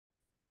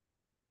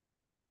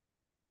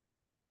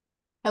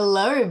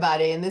Hello,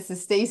 everybody, and this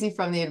is Stacey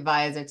from The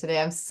Advisor.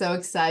 Today, I'm so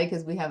excited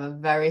because we have a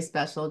very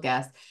special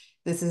guest.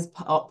 This is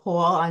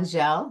Paul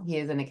Angelle. He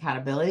is an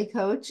accountability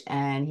coach,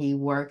 and he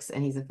works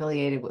and he's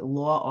affiliated with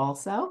law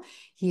also.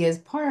 He is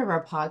part of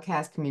our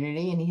podcast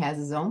community, and he has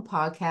his own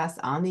podcast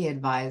on The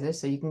Advisor.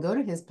 So you can go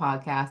to his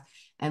podcast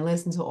and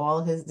listen to all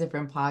of his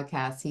different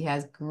podcasts. He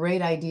has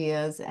great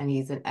ideas, and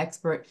he's an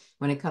expert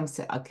when it comes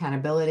to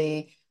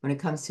accountability, when it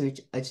comes to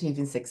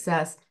achieving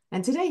success.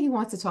 And today he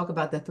wants to talk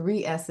about the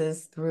three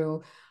S's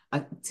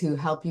to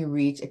help you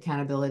reach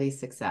accountability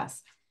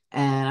success.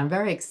 And I'm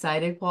very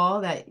excited,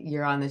 Paul, that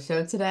you're on the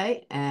show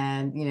today.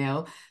 And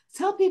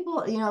tell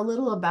people a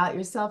little about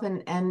yourself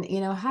and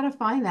how to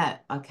find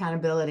that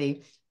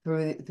accountability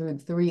through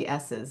three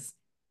S's.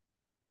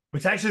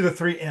 It's actually the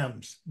three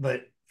M's,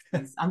 but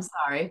I'm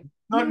sorry.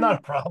 not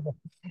a problem.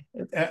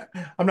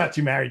 I'm not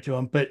too married to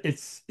them, but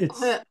it's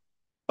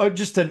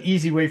just an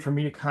easy way for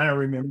me to kind of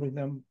remember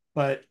them.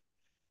 But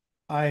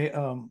I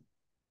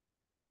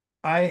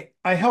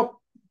I help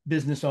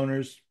business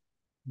owners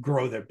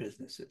grow their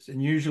businesses,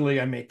 and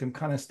usually I make them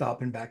kind of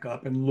stop and back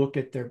up and look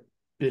at their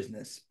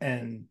business.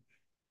 And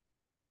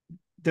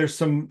there's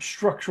some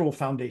structural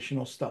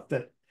foundational stuff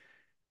that,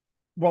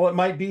 while it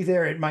might be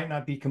there, it might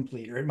not be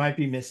complete or it might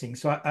be missing.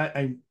 So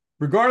I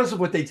regardless of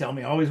what they tell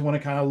me, I always want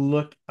to kind of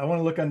look. I want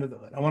to look under the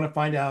hood. I want to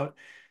find out,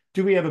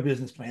 do we have a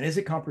business plan? Is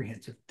it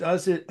comprehensive?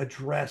 Does it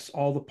address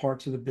all the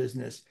parts of the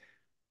business?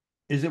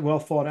 Is it well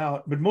thought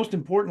out? But most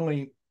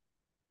importantly,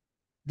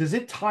 does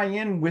it tie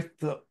in with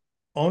the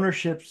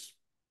ownership's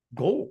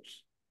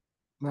goals?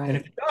 And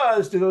if Right. it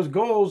does, do those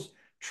goals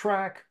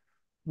track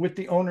with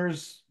the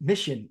owner's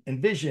mission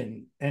and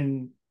vision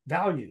and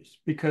values?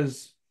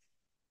 Because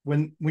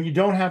when you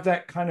don't have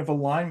that kind of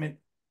alignment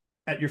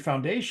at your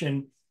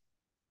foundation,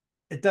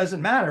 it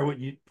doesn't matter what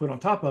you put on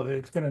top of it,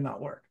 it's going to not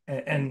work.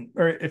 And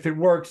or if it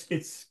works,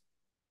 it's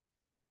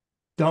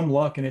dumb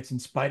luck and it's in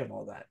spite of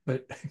all that.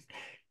 But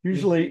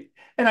usually,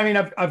 and I mean,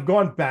 I've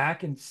gone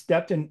back and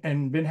stepped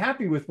and been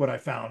happy with what I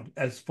found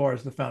as far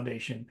as the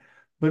foundation.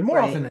 But more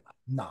often Right.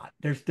 than not,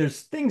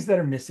 there's things that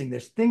are missing.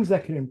 There's things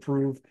that can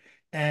improve,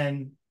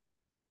 and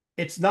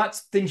it's not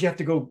things you have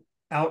to go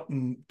out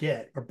and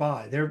get or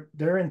buy.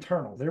 They're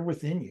internal. They're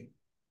within you.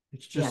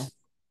 It's Yeah. just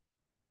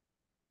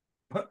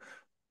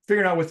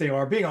figuring out what they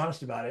are, being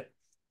honest about it,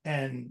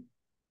 and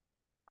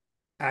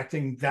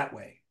acting that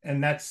way.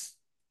 And that's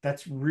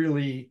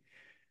really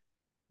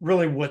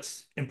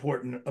what's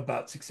important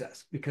about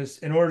success. Because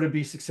in order to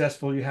be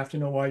successful, you have to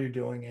know why you're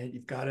doing it.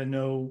 You've got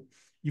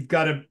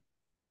to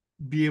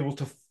be able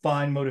to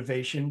find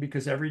motivation,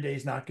 because every day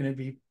is not going to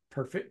be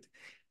perfect.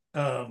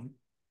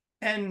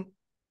 And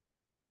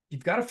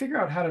you've got to figure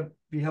out how to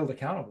be held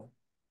accountable.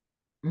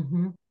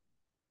 Hmm.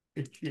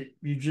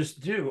 You just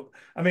do.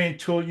 I mean,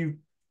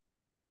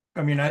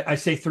 I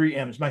say three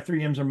M's. My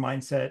three M's are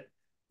mindset,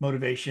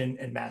 motivation,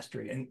 and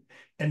mastery.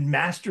 And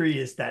mastery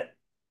is that,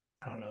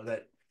 I don't know,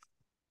 that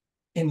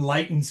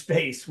enlightened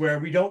space where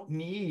we don't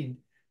need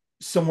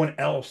someone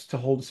else to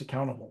hold us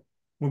accountable.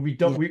 When we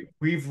don't, Yeah.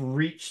 we've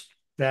reached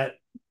that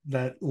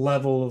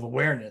level of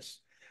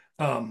awareness.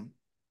 Um,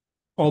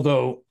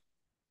 Although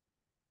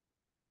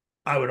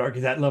I would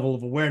argue that level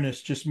of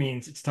awareness just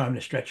means it's time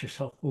to stretch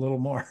yourself a little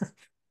more. As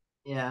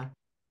Yeah.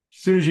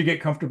 soon as you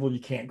get comfortable, you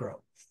can't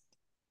grow.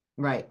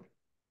 Right.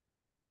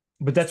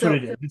 But that's what So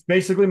it is. It's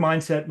basically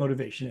mindset,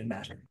 motivation, and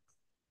mastery.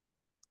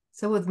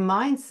 So with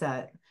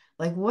mindset,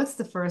 like what's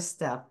the first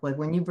step? Like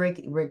when you break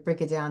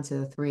it down to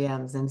the three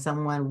M's and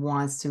someone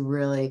wants to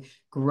really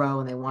grow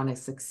and they want to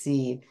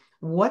succeed,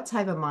 what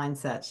type of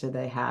mindset should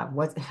they have?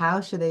 How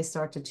should they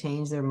start to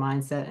change their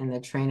mindset and their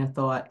train of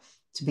thought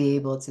to be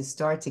able to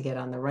start to get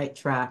on the right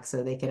track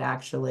so they could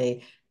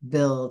actually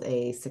build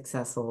a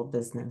successful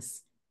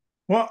business?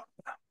 Well,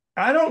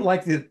 I don't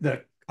like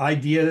the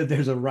idea that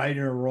there's a right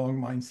or a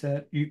wrong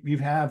mindset. You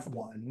have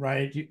one,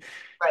 right?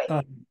 Right.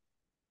 Um,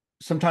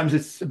 Sometimes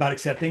it's about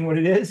accepting what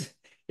it is.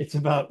 It's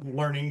about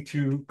learning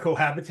to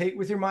cohabitate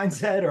with your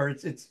mindset, or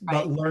it's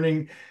about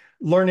Right.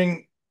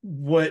 learning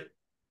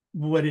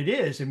what it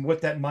is and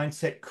what that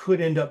mindset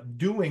could end up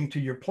doing to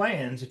your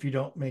plans if you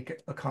don't make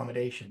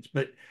accommodations.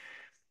 But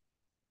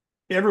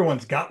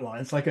everyone's got one.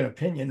 It's like an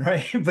opinion,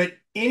 right? But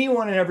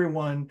anyone and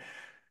everyone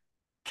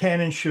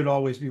can and should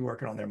always be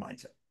working on their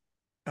mindset.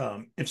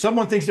 If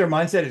someone thinks their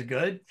mindset is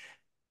good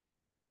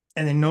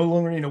and they no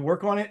longer need to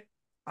work on it,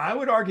 I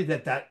would argue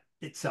that that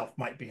itself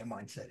might be a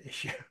mindset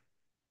issue.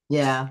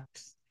 Yeah.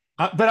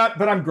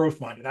 But I'm growth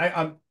minded.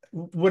 I'm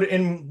what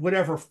in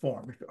whatever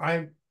form.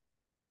 I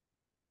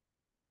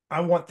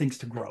want things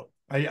to grow.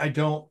 I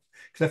don't,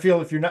 because I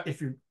feel if you're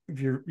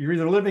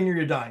either living or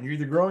you're dying. You're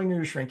either growing or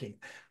you're shrinking.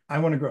 I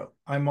want to grow.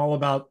 I'm all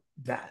about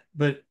that.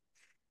 But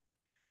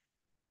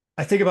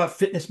I think about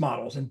fitness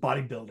models and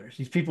bodybuilders.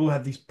 These people who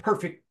have these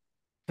perfect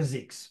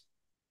physiques.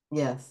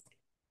 Yes.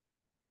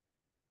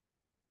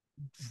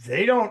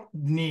 They don't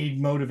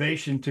need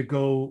motivation to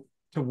go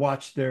to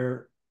watch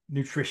their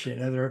nutrition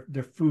or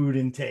their food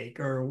intake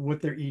or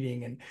what they're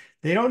eating, and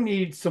they don't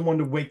need someone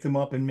to wake them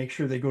up and make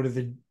sure they go to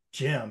the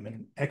gym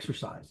and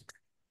exercise.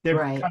 They've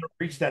Right. kind of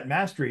reached that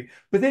mastery,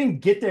 but they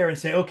didn't get there and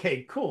say,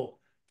 okay, cool,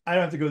 I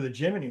don't have to go to the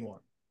gym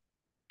anymore.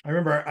 I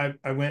remember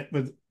I went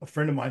with a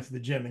friend of mine to the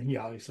gym, and he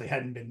obviously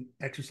hadn't been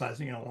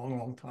exercising in a long,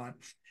 long time.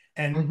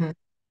 And Hmm.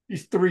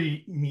 these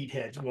three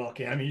meatheads walk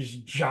in. I mean,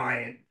 just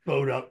giant,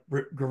 bowed up,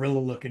 gorilla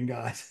looking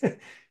guys.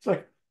 It's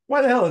like,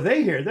 why the hell are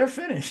they here? They're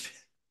finished.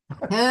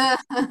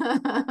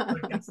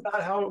 Like, that's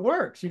not how it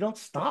works. You don't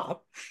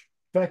stop.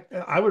 In fact,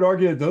 I would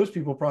argue that those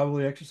people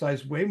probably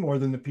exercise way more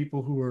than the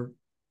people who are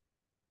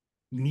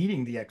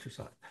needing the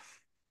exercise,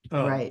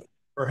 um, Right.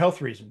 for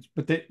health reasons,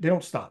 but they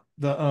don't stop.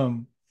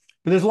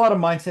 But there's a lot of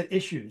mindset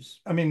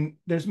issues. I mean,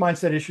 there's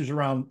mindset issues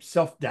around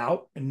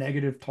self-doubt and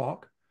negative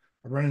talk.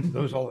 I run into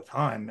those Mhm. all the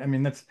time. I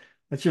mean, that's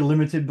your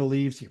limited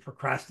beliefs, your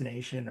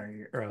procrastination, or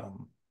your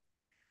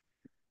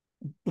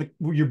like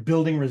you're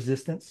building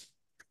resistance.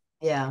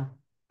 Yeah.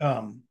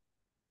 Um,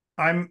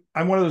 I'm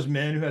one of those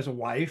men who has a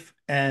wife,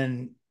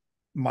 and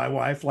my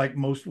wife, like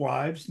most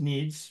wives,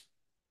 needs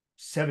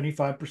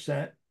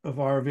 75% of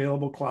our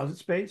available closet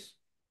space.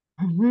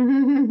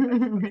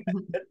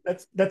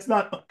 That's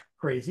not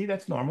crazy.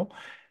 That's normal.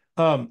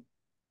 Um,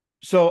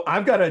 so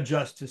I've got to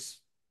adjust to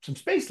some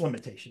space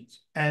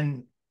limitations,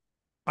 and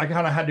I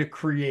kind of had to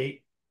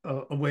create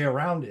a way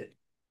around it.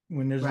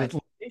 When there's Right.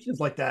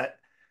 limitations like that,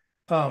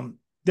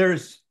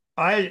 there's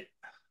I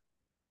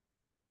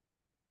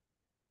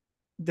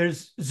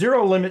there's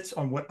zero limits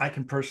on what I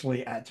can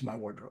personally add to my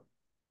wardrobe,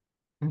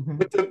 Hmm.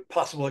 with the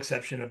possible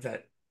exception of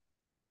that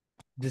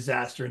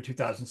disaster in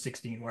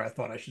 2016 where I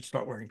thought I should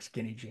start wearing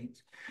skinny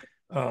jeans.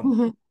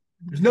 Um,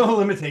 there's no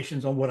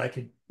limitations on what I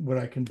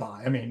can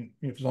buy. I mean,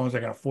 as long as I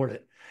can afford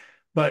it.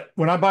 But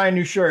when I buy a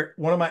new shirt,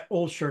 one of my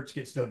old shirts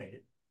gets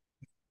donated.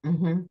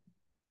 Hmm.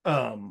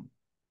 Um,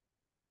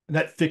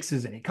 that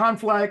fixes any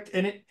conflict,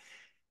 and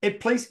it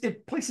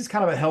places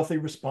kind of a healthy,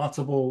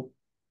 responsible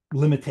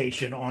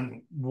limitation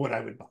on what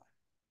I would buy.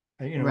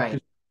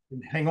 Right.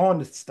 Because hang on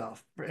to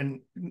stuff,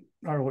 and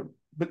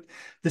but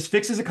this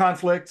fixes a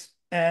conflict,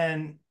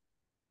 and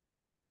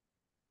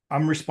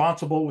I'm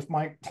responsible with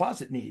my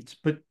closet needs.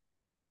 But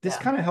this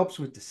Yeah. kind of helps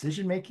with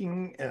decision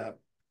making,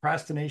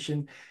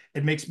 procrastination.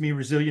 It makes me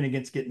resilient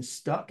against getting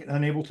stuck and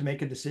unable to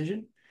make a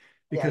decision.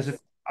 Because if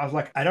Yes. I was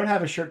like, I don't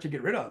have a shirt to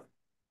get rid of,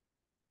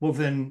 well,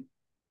 then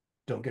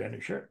don't get a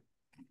new shirt.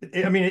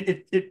 I mean,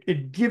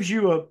 it gives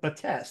you a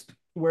test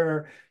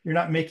where you're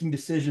not making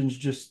decisions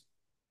just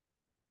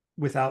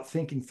without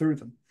thinking through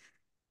them.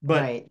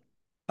 But Right.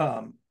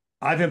 um,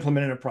 I've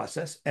implemented a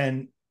process,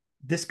 and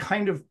this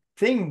kind of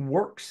thing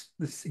works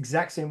this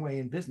exact same way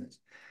in business.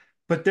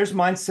 But there's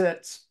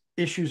mindsets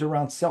issues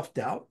around self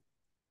doubt.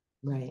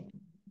 Right.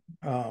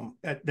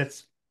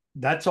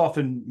 That's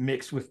often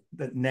mixed with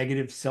the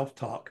negative self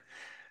talk.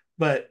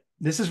 But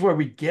this is where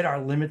we get our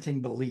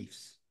limiting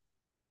beliefs,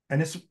 and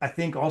this I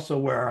think also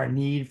where our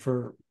need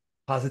for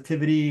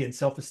positivity and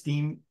self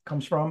esteem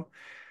comes from.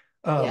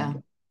 Yeah.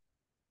 Um,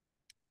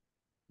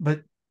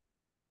 but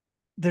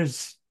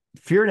there's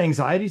fear and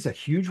anxiety is a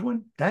huge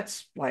one.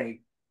 That's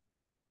like,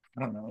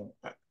 I don't know,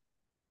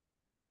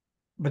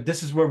 but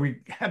this is where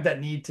we have that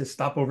need to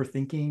stop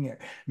overthinking or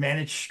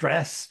manage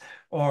stress,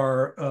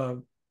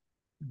 or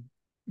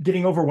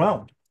getting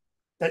overwhelmed.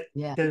 That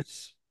Yeah.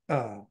 there's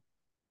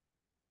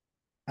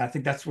I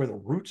think that's where the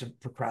roots of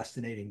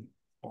procrastinating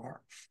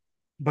are.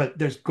 But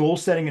there's goal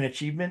setting and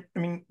achievement. I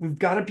mean, we've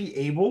got to be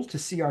able to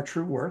see our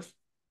true worth,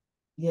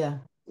 Yeah.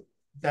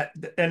 that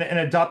and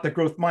adopt the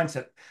growth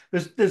mindset.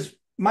 There's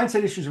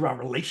mindset issues around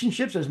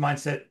relationships. There's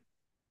mindset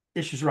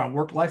issues around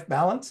work life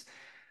balance.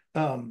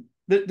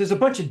 There's a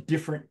bunch of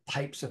different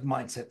types of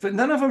mindset, but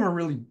none of them are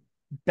really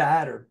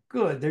bad or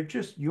good. They're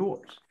just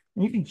yours.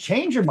 And you can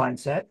change your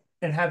mindset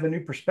and have a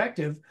new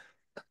perspective,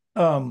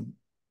 um,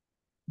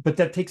 but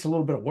that takes a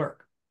little bit of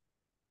work.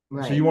 So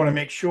you Right. want to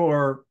make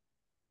sure,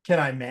 can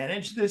I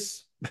manage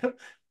this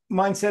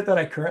mindset that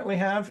I currently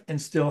have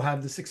and still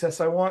have the success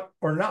I want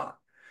or not?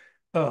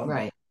 Um,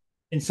 Right.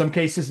 in some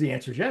cases, the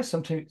answer is yes.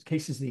 Some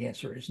cases, the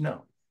answer is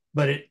no.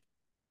 But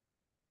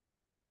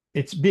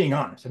it's being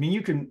honest. I mean,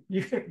 you can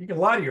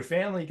lie to your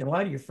family, you can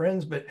lie to your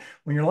friends, but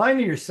when you're lying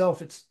to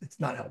yourself, it's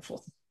not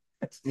helpful.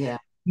 It's Yeah.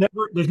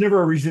 there's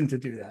never a reason to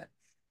do that.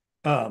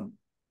 Um,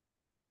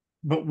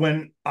 but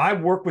when I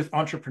work with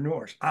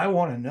entrepreneurs, I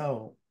want to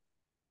know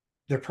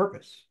their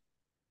purpose.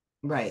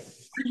 Right.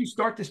 Why did you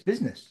start this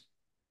business?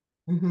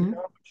 Hmm. I'm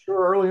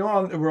sure early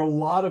on there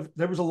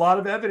was a lot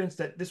of evidence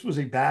that this was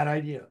a bad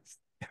idea,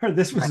 or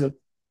this Right. was a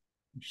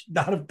should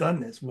not have done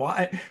this.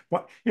 Why?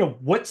 What?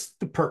 What's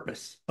the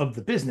purpose of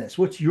the business?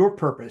 What's your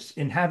purpose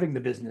in having the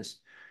business?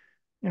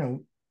 You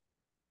know,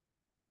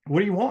 what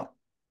do you want?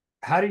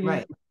 How do you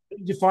Right.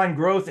 define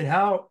growth, and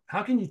how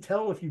can you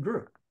tell if you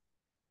grew?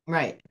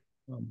 Right.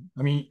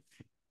 I mean,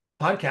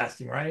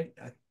 podcasting, right?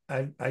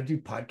 I do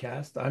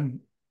podcast.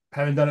 I'm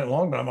haven't done it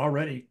long, but I'm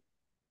already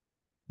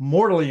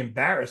mortally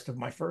embarrassed of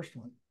my first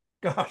one.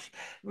 Gosh,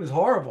 it was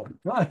horrible.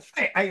 Gosh,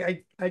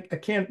 I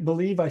can't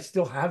believe I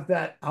still have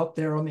that out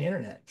there on the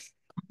internet.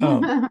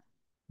 Um,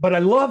 but I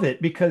love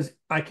it because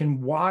I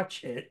can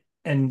watch it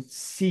and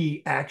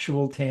see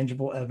actual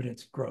tangible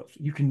evidence of growth.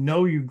 You can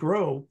know you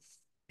grow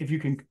if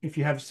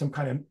you have some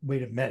kind of way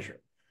to measure.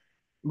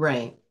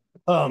 Right.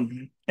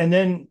 And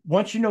then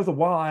once you know the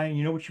why,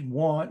 you know what you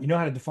want, you know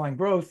how to define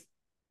growth.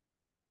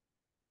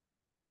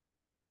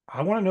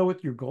 I want to know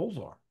what your goals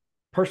are,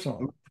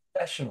 personal,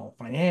 professional,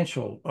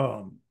 financial.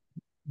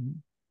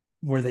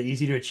 Were they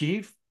easy to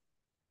achieve,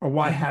 or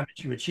why Mhm. haven't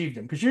you achieved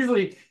them? Because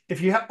usually,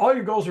 if you have all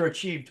your goals are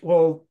achieved,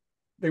 well,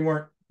 they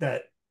weren't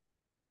that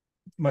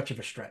much of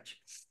a stretch.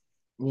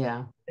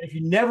 Yeah. If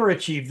you never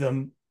achieve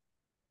them,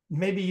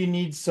 maybe you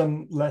need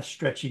some less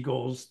stretchy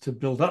goals to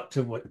build up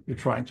to what you're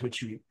trying to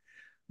achieve.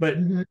 But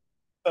Mhm.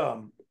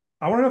 um,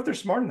 I want to know if they're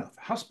smart enough.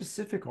 How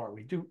specific are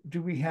we?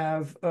 Do we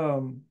have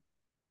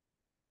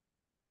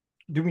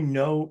do we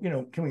know,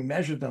 can we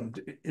measure them?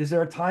 Is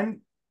there a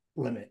time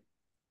limit?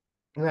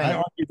 I Right.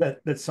 argue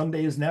that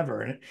someday is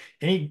never. And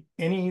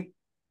any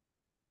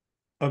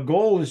a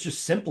goal is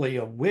just simply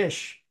a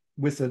wish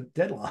with a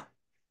deadline.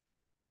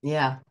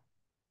 Yeah.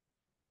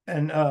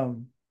 And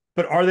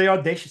but are they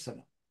audacious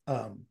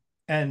enough?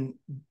 And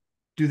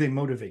do they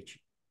motivate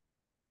you?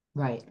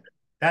 Right.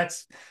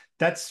 That's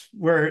that's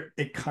where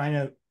it kind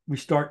of we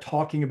start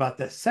talking about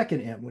the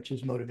second M, which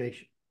is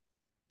motivation.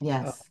 Uh,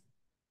 Yes.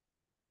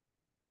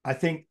 I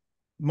think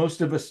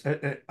most of us,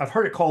 I've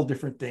heard it called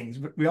different things,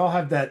 but we all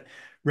have that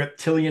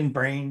reptilian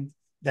brain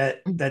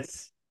Mhm.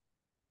 that's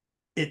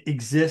it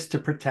exists to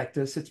protect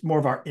us. It's more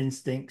of our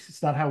instincts.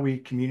 It's not how we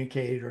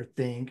communicate or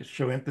think,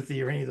 show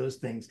empathy or any of those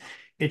things.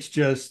 It's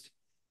just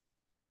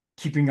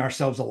keeping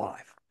ourselves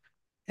alive.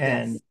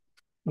 And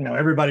Yes.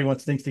 everybody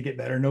wants things to get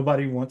better.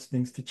 Nobody wants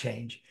things to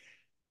change.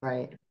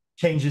 Right.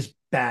 Change is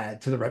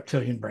bad to the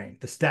reptilian brain.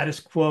 The status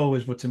quo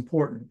is what's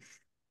important.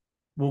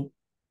 Well,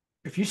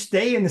 if you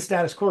stay in the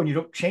status quo and you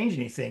don't change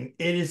anything,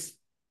 it is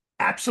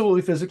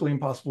absolutely physically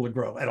impossible to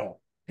grow at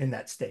all in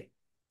that state.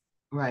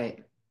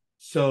 Right.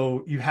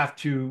 So you have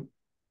to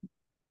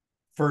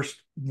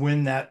first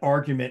win that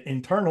argument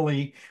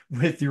internally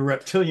with your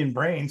reptilian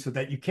brain so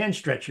that you can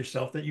stretch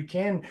yourself, that you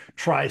can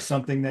try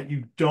something that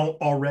you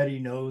don't already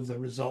know the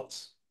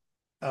results.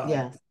 Um,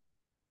 Yes.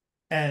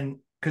 and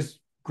because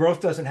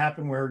growth doesn't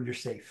happen where you're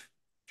safe.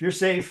 If you're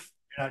safe,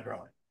 you're not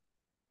growing.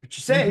 But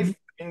you're Hmm. safe,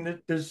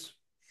 and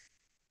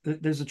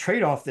there's a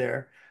trade-off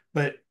there.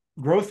 But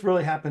growth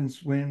really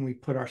happens when we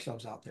put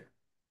ourselves out there.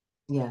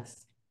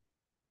 Yes.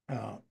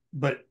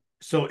 But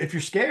so if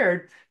you're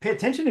scared, pay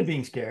attention to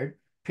being scared.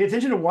 Pay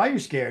attention to why you're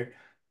scared,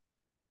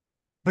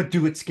 but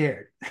do it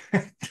scared.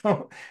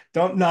 don't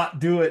don't not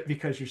do it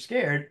because you're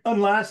scared,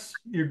 unless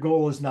your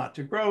goal is not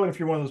to grow. And if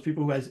you're one of those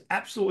people who has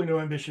absolutely no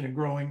ambition in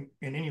growing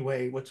in any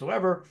way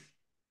whatsoever,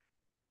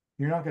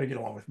 you're not going to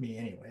get along with me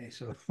anyway.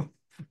 So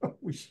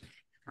we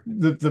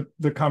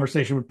the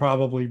conversation would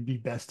probably be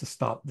best to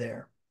stop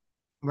there.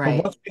 But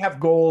Right. once we have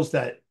goals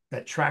that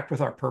track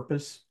with our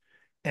purpose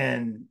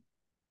and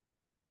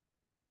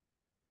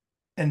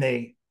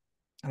they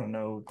I don't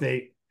know,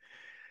 they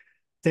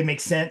make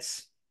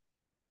sense,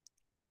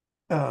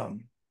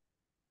 um,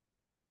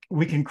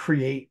 we can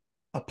create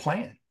a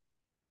plan.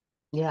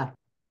 Yeah.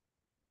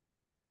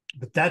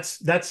 But that's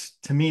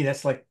to me,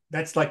 that's like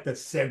the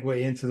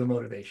segue into the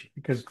motivation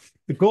because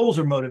the goals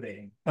are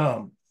motivating.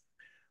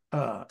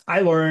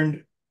 I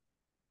learned,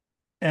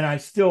 and I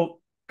still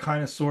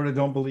kind of sort of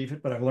don't believe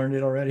it, but I've learned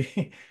it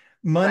already.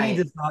 Money Right.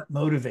 does not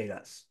motivate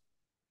us.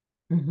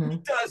 It Hmm.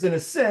 does in a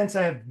sense.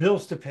 I have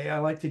bills to pay. I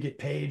like to get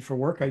paid for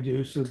work I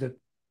do so that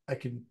I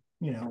can,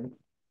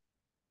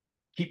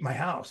 keep my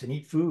house and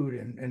eat food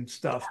and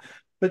stuff.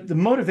 But the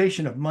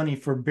motivation of money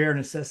for bare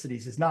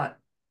necessities is not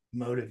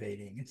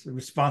motivating. It's a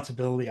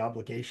responsibility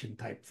obligation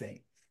type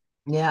thing.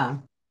 Yeah.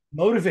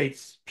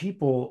 Motivates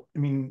people. I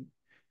mean,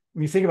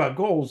 when you think about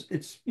goals,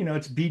 it's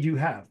be do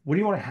have. What do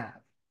you want to have?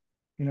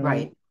 You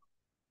Right.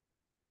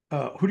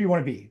 know, who do you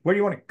want to be? Where do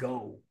you want to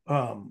go?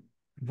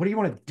 What do you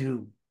want to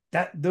do?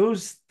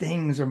 Those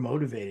things are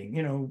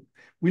motivating.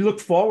 We look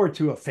forward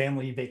to a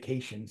family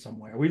vacation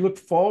somewhere. We look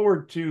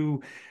forward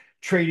to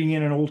trading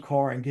in an old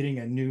car and getting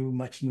a new,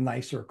 much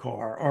nicer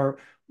car, or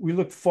we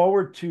look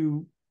forward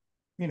to,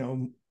 you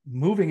know,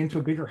 moving into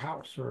a bigger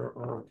house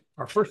or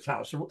our first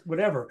house or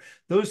whatever.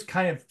 Those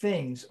kind of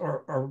things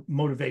are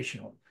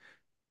motivational.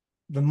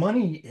 The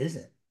money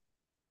isn't.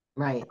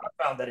 Right.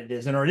 I found that it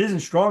isn't, or it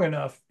isn't strong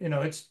enough.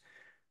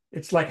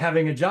 It's like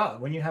having a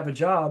job. When you have a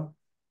job,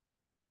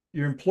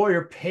 your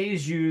employer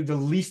pays you the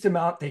least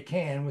amount they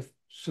can with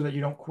so that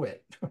you don't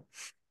quit.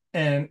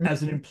 And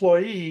as an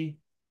employee,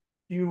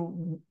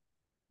 you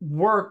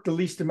work the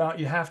least amount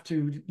you have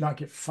to not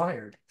get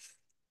fired.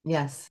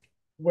 Yes.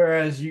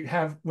 Whereas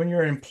when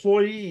you're an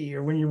employee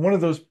or when you're one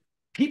of those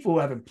people who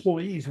have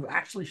employees who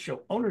actually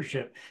show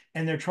ownership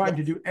and they're trying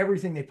to Yes. do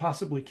everything they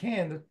possibly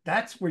can,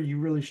 that's where you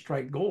really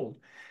strike gold.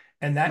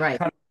 And that Right.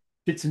 kind of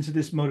fits into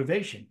this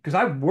motivation because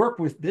I work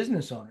with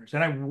business owners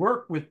and I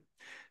work with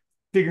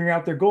figuring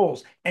out their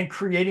goals and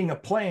creating a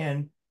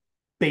plan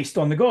based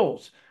on the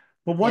goals.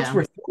 But once Yeah.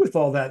 we're through with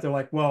all that, they're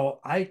like, well,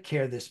 I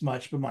care this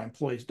much, but my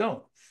employees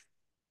don't.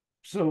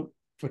 So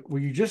it's like,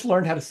 well, you just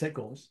learned how to set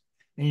goals.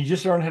 and you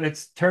just learn how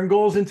to turn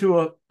goals into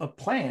a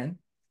plan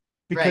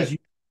because Right. you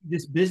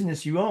this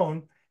business you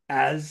own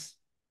as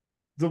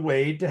the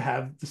way to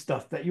have the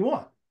stuff that you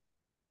want.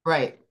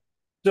 Right.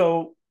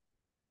 So,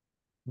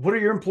 what are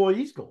your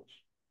employees' goals?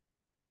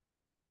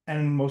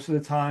 And most of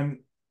the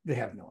time, they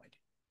have no idea.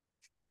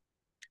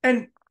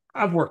 And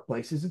I've worked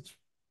places,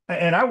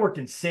 and I worked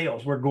in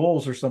sales where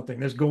goals are something,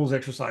 there's goals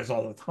exercise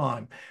all the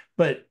time.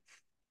 But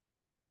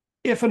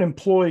if an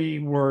employee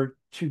were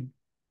to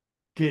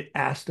get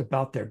asked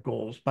about their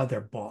goals by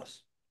their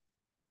boss,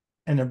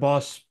 and their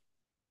boss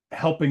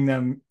helping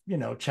them,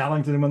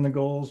 challenging them on the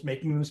goals,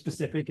 making them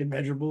specific and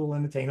measurable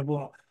and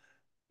attainable,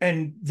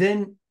 and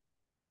then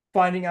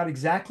finding out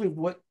exactly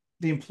what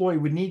the employee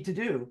would need to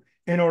do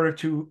in order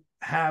to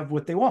have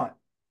what they want.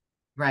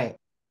 Right.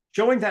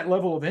 Showing that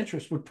level of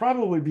interest would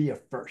probably be a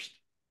first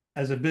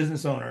as a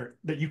business owner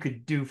that you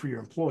could do for your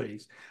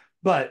employees.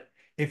 But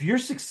if you're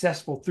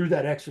successful through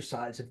that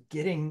exercise of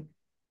getting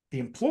the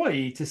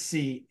employee to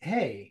see,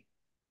 hey,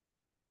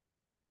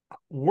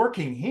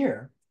 working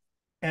here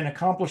and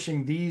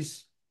accomplishing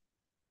these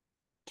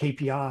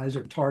KPIs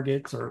or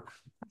targets or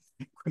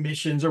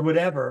commissions or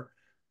whatever,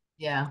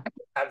 Yeah.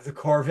 have the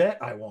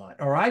Corvette I want,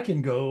 or I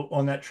can go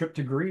on that trip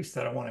to Greece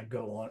that I want to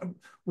go on.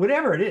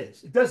 Whatever it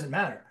is, it doesn't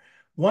matter.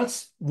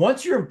 Once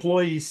your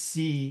employees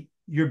see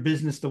your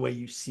business the way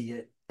you see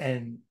it,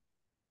 and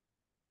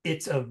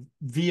it's a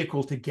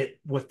vehicle to get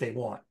what they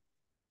want,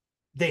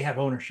 they have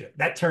ownership.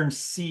 That turns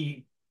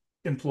C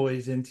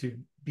employees into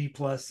B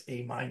plus,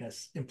 A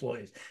minus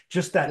employees.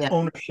 Just that Yeah.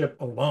 ownership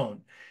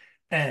alone.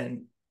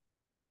 And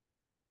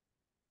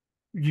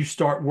you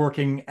start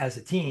working as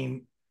a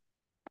team.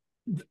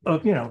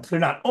 They're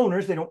not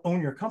owners, they don't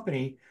own your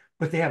company,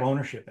 but they have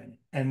ownership in it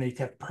and they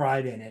have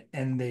pride in it,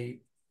 and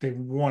they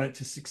want it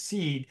to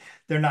succeed.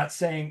 They're not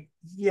saying,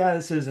 yeah,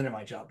 this isn't in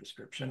my job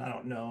description, I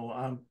don't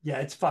know, yeah,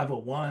 it's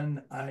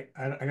 501, I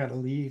gotta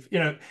leave.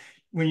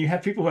 When you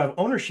have people who have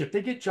ownership,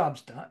 they get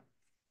jobs done.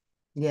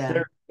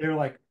 Yeah. They're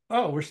like,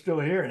 oh, we're still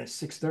here and it's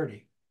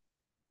 6:30.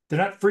 They're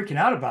not freaking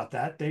out about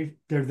that. They're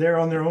there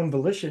on their own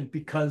volition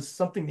because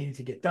something needed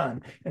to get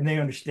done, and they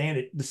understand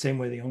it the same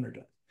way the owner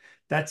does.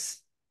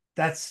 That's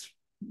that's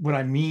what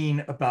I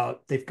mean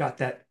about they've got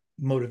that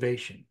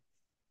motivation.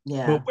 But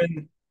Yeah.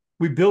 when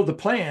we build the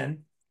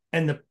plan,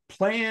 and the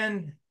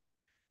plan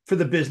for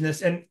the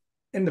business, and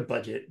the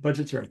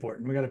budgets are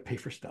important. We got to pay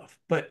for stuff.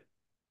 But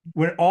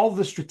when all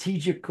the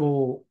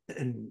strategical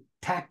and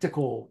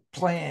tactical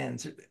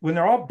plans, when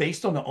they're all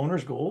based on the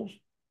owner's goals,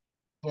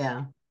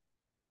 Yeah.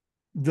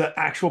 the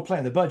actual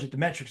plan, the budget, the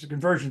metrics, the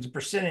conversions, the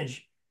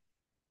percentage,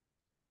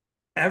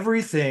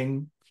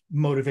 everything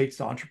motivates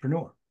the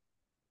entrepreneur.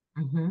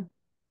 Hmm.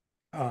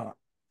 Uh,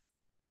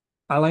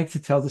 I like to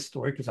tell the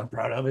story because I'm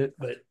proud of it,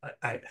 but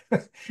I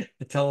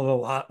tell it a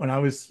lot. When I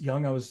was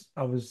young, I was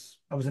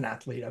an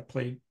athlete. I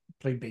played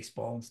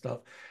baseball and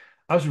stuff.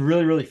 I was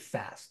really, really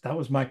fast. That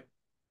was my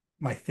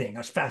thing. I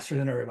was faster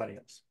than everybody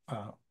else.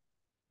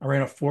 I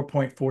ran a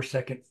 4.4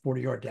 second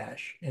 40-yard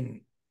dash,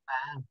 and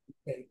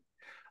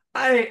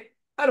I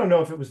I don't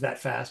know if it was that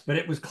fast, but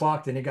it was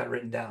clocked and it got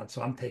written down,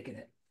 so I'm taking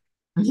it.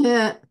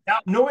 Yeah. Now,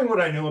 knowing what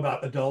I know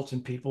about adults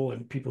and people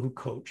who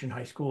coach in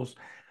high schools,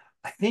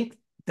 I think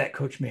that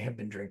coach may have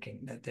been drinking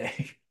that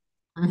day.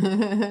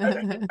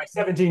 My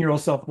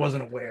 17-year-old self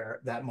wasn't aware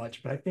that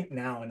much, but I think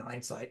now in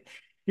hindsight,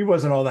 he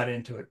wasn't all that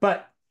into it.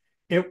 But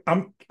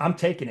I'm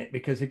taking it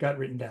because it got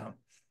written down.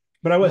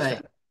 But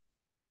Right.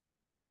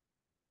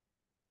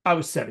 I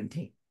was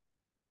 17.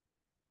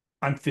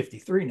 I'm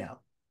 53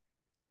 now.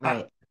 I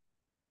Right.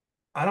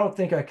 I don't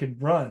think I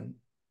could run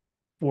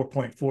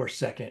 4.4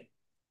 second,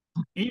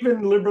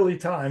 even liberally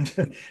timed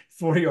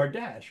 40-yard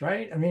dash,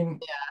 right? I mean,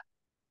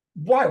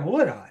 why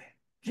would I?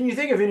 Can you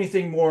think of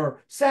anything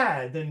more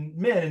sad than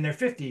men in their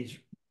 50s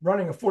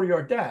running a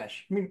 40-yard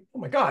dash? I mean, oh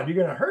my God, you're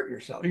going to hurt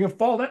yourself. You're going to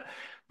fall down.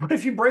 What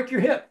if you break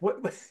your hip?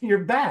 What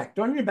your back?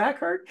 Don't your back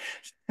hurt?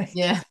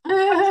 Yeah.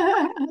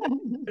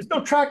 There's no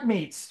track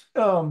meets.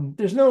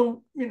 There's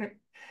no,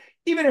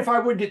 even if I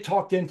would get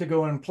talked into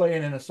going and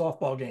playing in a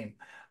softball game,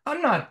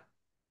 I'm not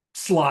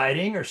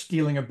sliding or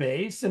stealing a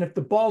base. And if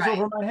the ball's Right.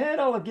 over my head,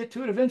 I'll get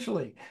to it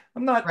eventually.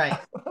 I'm not Right.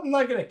 I'm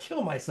not going to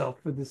kill myself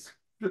for this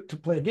to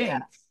play a Yeah.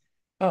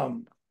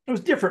 game. It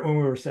was different when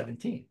we were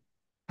 17.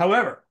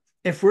 However,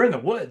 if we're in the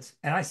woods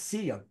and I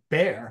see a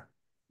bear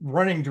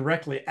running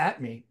directly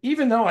at me,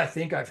 even though I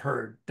think I've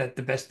heard that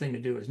the best thing to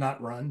do is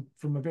not run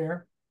from a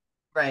bear,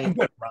 I'm Right.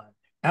 going to run.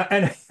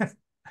 And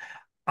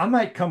I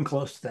might come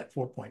close to that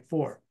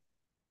 4.4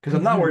 because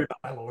I'm not Hmm. worried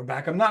about my lower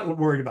back. I'm not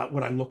worried about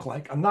what I look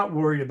like. I'm not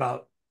worried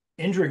about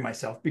injuring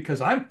myself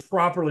because I'm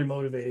properly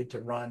motivated to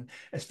run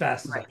as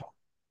fast as I Right. possibly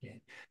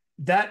can.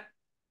 That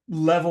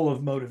level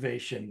of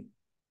motivation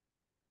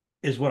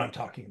is what I'm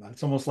talking about.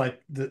 It's almost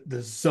like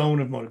the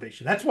zone of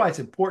motivation. That's why it's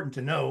important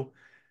to know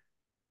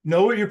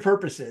what your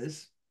purpose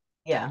is,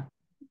 Yeah.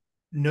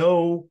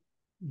 know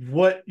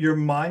what your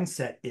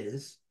mindset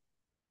is,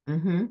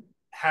 Hmm.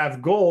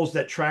 have goals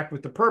that track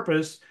with the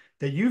purpose,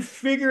 that you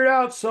figured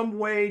out some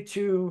way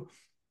to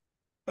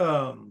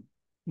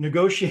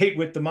negotiate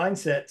with the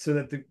mindset so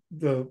that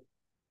the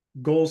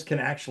goals can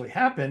actually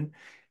happen.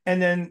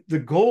 And then the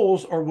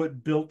goals are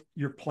what built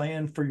your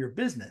plan for your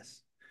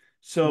business.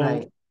 So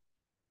Right.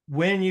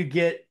 when you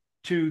get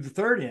to the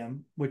third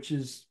M, which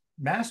is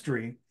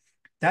mastery,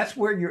 that's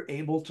where you're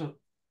able to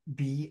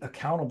be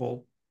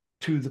accountable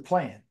to the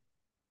plan,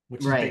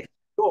 which is Right. based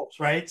on goals,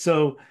 right?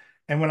 So,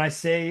 and when I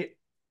say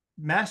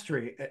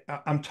mastery,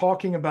 I'm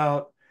talking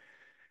about,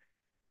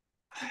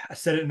 I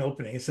said it in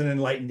opening, it's an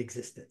enlightened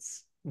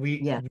existence.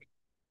 Yeah.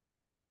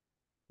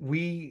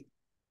 We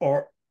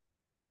are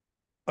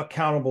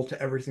accountable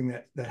to everything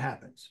that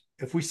happens.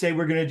 If we say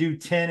we're going to do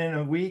 10 in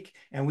a week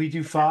and we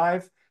do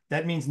 5,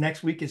 that means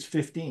next week is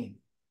 15.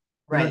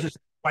 We don't Right. just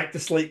wipe the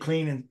slate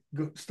clean and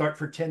go start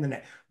for 10 the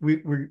next.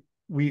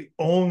 We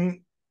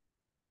own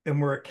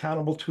and we're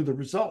accountable to the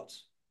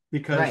results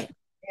because Right.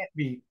 we can't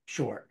be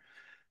sure.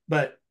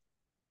 But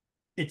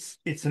it's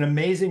an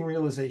amazing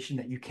realization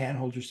that you can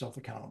hold yourself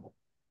accountable.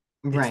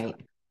 It's Right.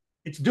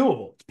 it's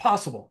doable, it's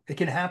possible, it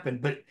can happen,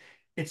 but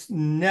it's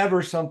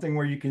never something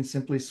where you can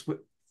simply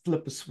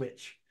flip a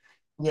switch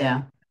and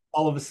Yeah.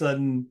 all of a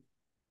sudden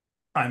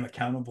I'm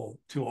accountable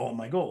to all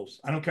my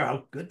goals. I don't care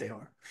how good they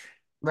are.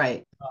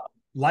 Right.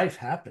 Life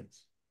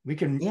happens. We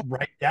can Yeah.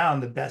 write down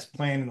the best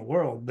plan in the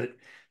world, but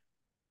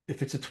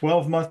if it's a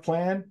 12-month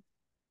plan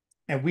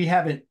and we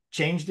haven't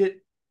changed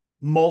it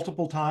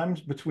multiple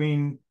times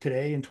between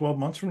today and 12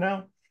 months from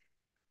now,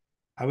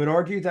 I would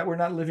argue that we're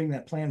not living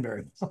that plan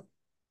very well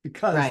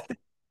because Right. things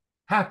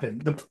happen.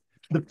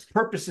 The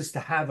purpose is to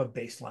have a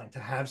baseline, to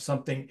have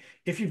something.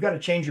 If you've got to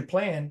change your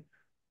plan,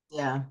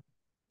 Yeah.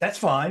 that's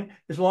fine,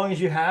 as long as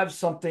you have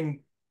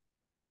something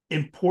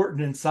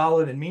important and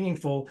solid and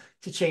meaningful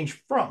to change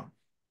from.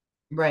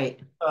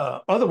 Right.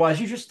 Otherwise,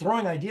 you're just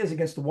throwing ideas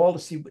against the wall to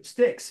see what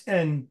sticks.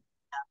 And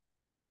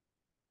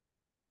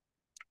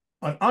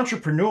an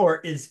entrepreneur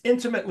is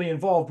intimately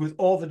involved with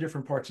all the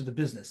different parts of the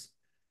business,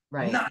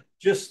 Right. not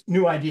just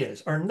new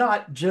ideas or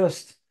not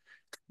just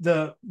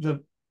the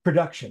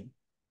production.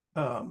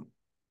 Um,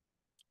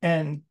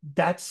 and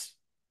that's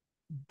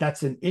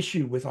an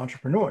issue with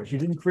entrepreneurs. You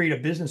didn't create a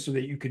business so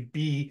that you could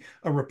be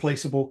a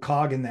replaceable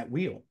cog in that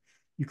wheel.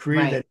 You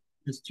created Right. that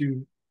just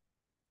to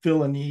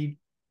fill a need,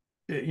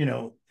 you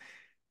know,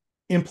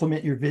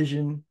 implement your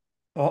vision,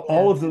 all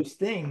Yeah. of those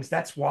things.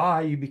 That's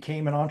why you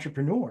became an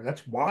entrepreneur.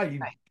 That's why you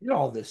Right. did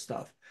all this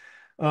stuff.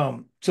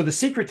 So the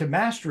secret to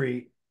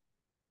mastery,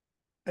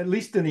 at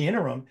least in the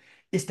interim,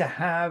 is to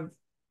have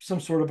some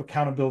sort of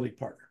accountability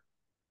partner.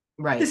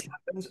 This Right.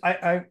 happens.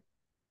 I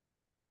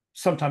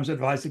sometimes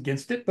advise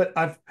against it, but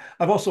I've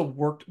also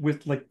worked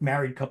with like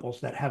married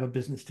couples that have a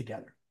business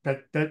together.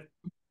 That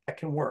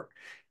can work.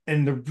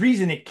 And the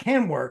reason it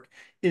can work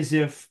is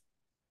if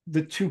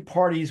the two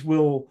parties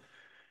will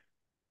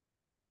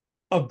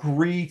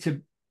agree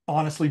to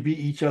honestly be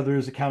each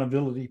other's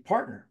accountability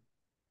partner.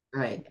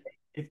 Right.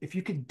 If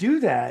you could do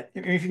that,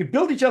 if you could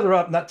build each other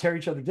up, not tear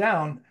each other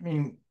down, I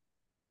mean,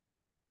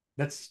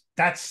 that's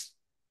that's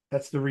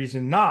that's the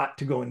reason not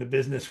to go into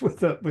business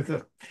with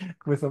a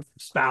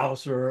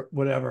spouse or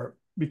whatever.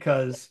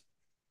 Because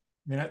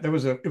I mean, it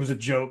was a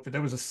joke, but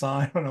there was a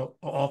sign on an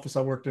office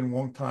I worked in a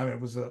long time. And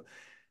it was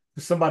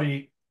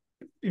somebody,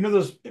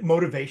 those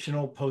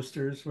motivational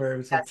posters where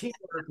it said Yes.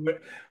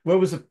 teamwork. Where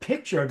was a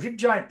picture, a big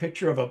giant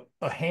picture of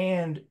a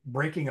hand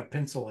breaking a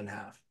pencil in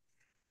half,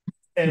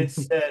 and it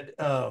said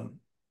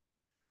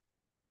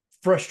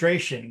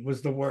frustration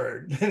was the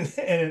word,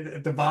 and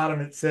at the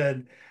bottom it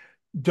said,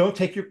 don't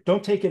take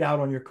it out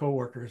on your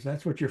coworkers.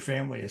 That's what your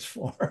family is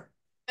for."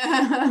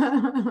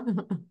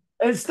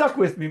 And it stuck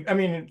with me. I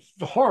mean, it's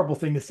a horrible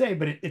thing to say,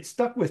 but it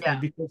stuck with me Yeah.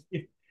 because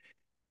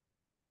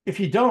if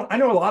you don't, I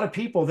know a lot of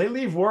people, they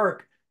leave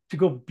work to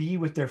go be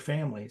with their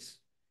families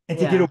and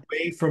to get Yeah.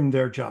 away from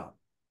their job.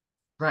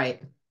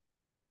 Right.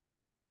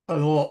 A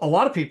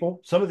lot of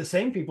people, some of the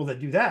same people that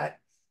do that,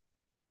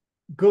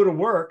 go to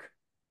work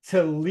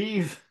to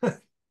leave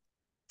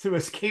to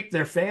escape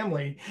their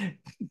family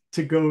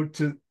to go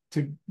to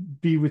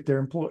be with their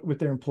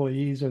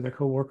employees or their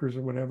coworkers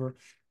or whatever.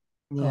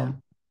 Yeah.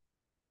 Um,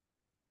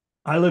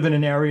 I live in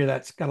an area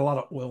that's got a lot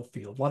of oil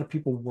field. A lot of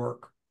people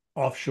work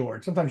offshore.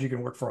 And sometimes you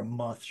can work for a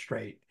month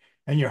straight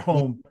and you're Yeah.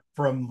 home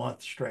for a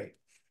month straight.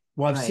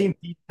 Well, I've Right. seen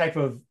these type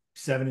of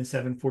 7 and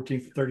 7,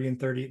 14, 30 and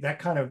 30. That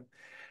kind of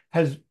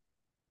has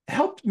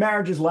helped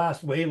marriages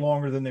last way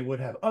longer than they would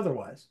have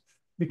otherwise.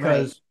 Right.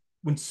 Because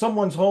when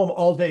someone's home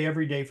all day,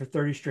 every day for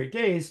 30 straight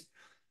days,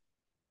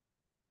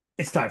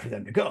 it's time for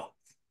them to go.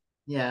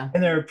 Yeah.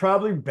 And they're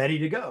probably ready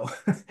to go.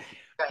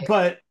 Right.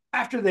 But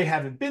after they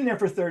haven't been there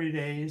for 30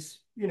 days,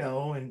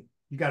 and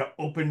you got to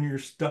open your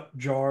stuck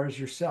jars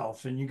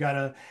yourself, and you got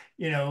to,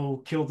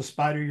 kill the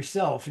spider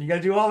yourself, and you got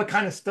to do all the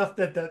kind of stuff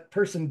that that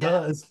person Yeah.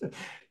 does.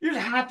 You're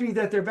happy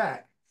that they're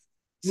back.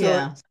 So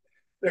Yeah.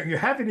 you're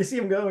happy to see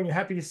them go and you're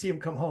happy to see them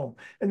come home.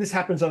 And this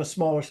happens on a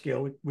smaller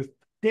scale with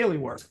daily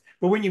work.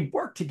 But when you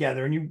work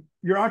together and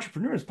you're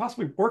entrepreneurs,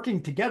 possibly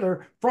working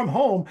together from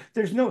home,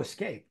 there's no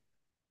escape.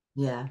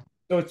 Yeah.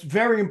 So it's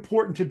very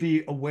important to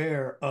be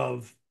aware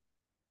of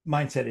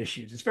mindset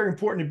issues. It's very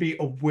important to be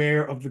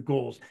aware of the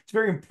goals. It's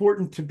very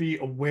important to be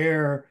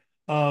aware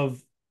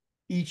of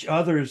each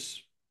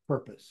other's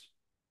purpose.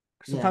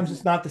 Sometimes Yes.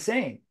 it's not the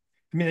same.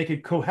 I mean, they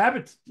could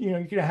cohabit,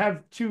 you could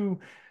have two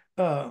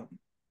uh,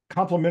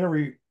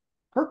 complementary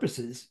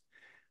purposes,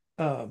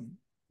 um,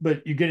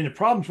 but you get into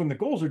problems when the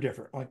goals are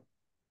different. Like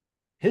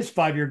his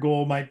 5-year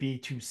goal might be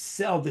to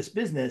sell this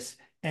business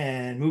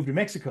and move to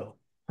Mexico.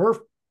 Her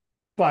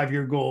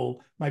 5-year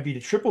goal might be to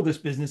triple this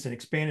business and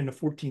expand into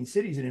 14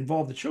 cities and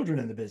involve the children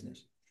in the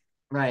business.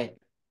 Right.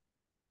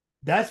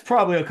 That's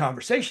probably a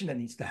conversation that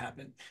needs to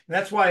happen. And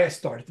that's why I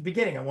start at the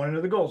beginning. I want to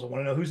know the goals. I want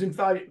to know who's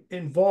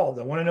involved.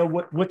 I want to know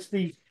what's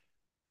the,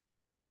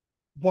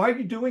 why are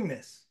you doing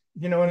this?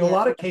 In a Yeah.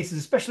 lot of cases,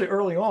 especially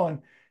early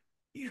on,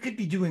 you could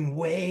be doing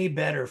way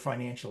better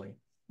financially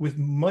with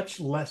much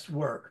less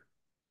work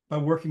by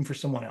working for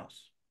someone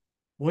else.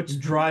 What's Hmm.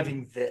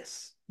 driving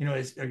this?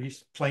 Are you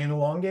playing the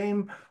long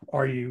game?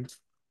 Are you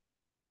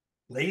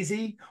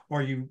lazy?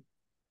 Or do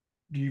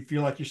you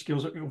feel like your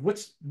skills are,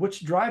 what's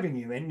driving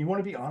you? And you want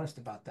to be honest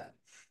about that.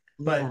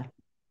 But Yeah.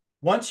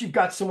 once you've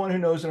got someone who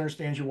knows and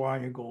understands your why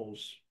and your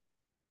goals,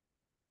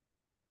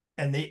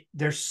 and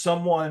there's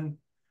someone,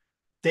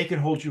 they can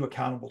hold you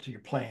accountable to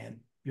your plan,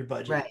 your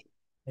budget, Right.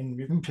 and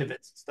your Mhm.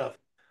 pivots and stuff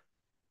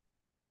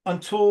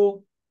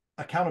until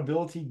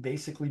accountability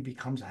basically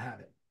becomes a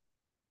habit.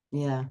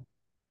 Yeah.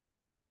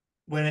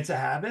 When it's a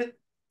habit,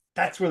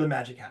 that's where the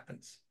magic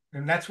happens.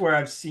 And that's where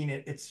I've seen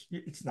it.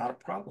 It's not a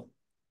problem.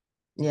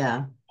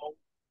 Yeah.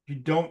 You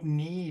don't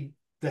need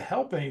the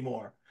help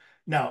anymore.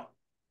 Now,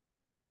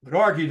 I would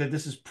argue that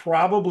this is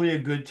probably a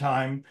good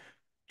time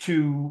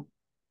to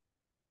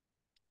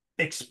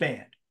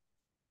expand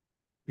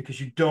because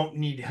you don't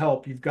need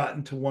help. You've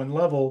gotten to one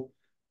level.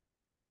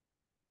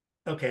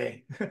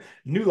 Okay,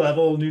 new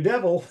level, new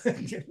devil.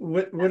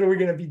 What are we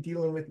going to be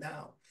dealing with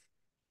now?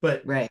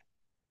 But Right.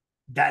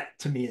 that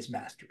to me is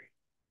mastery.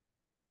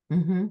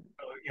 Hmm.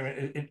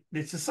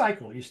 It's a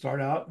cycle. You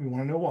start out, you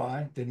want to know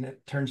why, then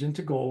it turns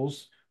into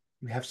goals.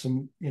 We have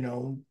some,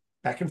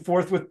 back and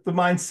forth with the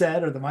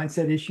mindset or the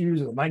mindset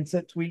issues or the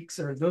mindset tweaks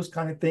or those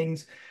kind of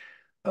things,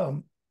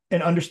 um,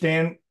 and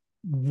understand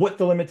what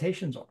the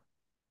limitations are.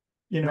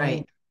 You Right.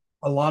 know,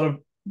 a lot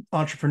of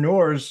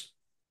entrepreneurs,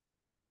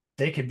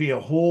 they could be a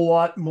whole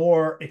lot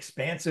more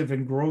expansive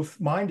and growth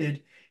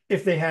minded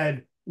if they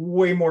had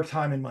way more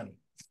time and money.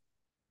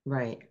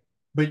 Right.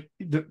 But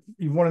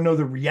you want to know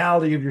the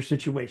reality of your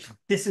situation.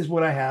 This is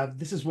what I have.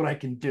 This is what I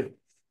can do.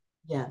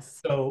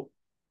 Yes. So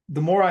the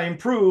more I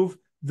improve,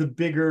 the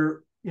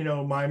bigger,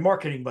 my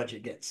marketing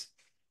budget gets.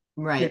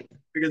 Right.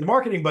 Because the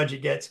marketing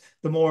budget gets,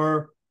 the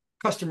more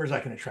customers I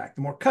can attract.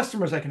 The more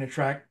customers I can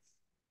attract,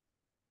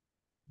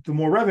 the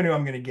more revenue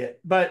I'm going to get.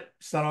 But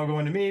it's not all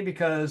going to me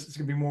because it's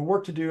going to be more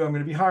work to do. I'm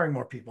going to be hiring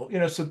more people.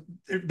 So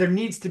there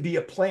needs to be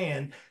a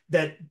plan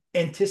that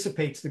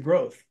anticipates the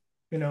growth.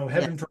 Yeah.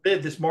 Heaven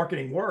forbid this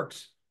marketing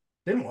works.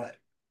 Then what?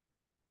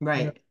 You know,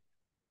 Right.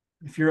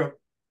 if you're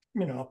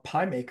a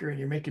pie maker and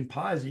you're making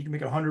pies, you can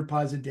make 100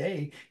 pies a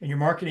day, and your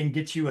marketing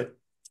gets you a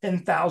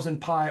 10,000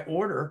 pie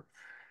order.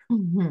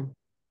 Hmm.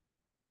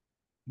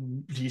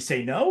 Do you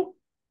say no?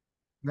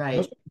 Most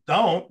Right. people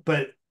don't,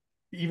 but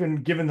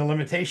even given the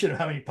limitation of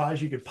how many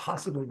pies you could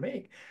possibly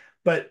make,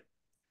 but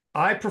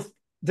I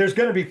there's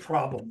going to be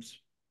problems,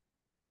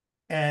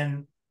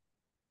 and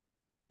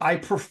I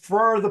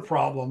prefer the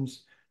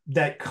problems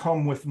that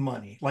come with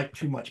money, like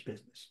too much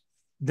business,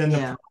 than the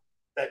Yeah. problems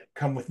that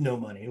come with no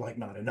money, like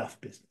not enough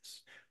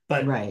business.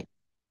 But Right.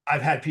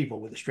 I've had people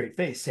with a straight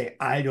face say,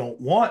 I don't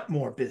want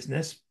more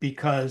business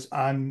because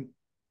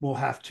will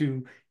have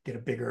to get a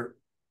bigger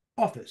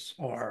office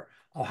or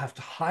I'll have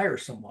to hire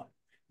someone.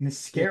 And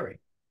it's Yeah. scary.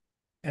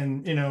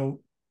 And,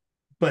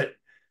 but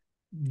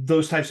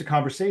those types of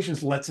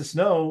conversations lets us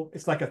know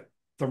it's like a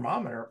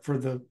thermometer for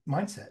the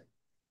mindset.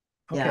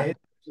 Okay, Yeah.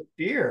 it's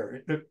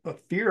a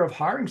fear of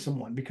hiring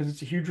someone because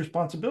it's a huge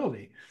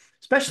responsibility,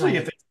 especially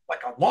if Right. it's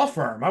like a law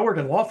firm. I work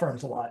in law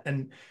firms a lot,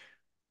 and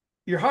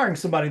you're hiring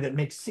somebody that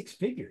makes 6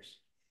 figures.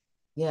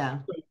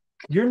 Yeah.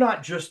 You're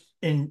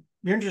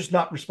just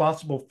not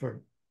responsible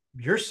for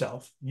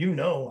yourself.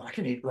 I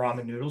can eat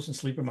ramen noodles and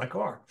sleep in my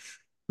car.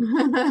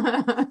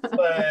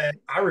 But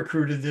I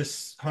recruited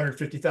this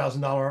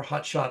 $150,000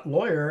 hotshot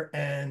lawyer,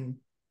 and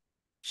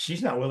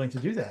she's not willing to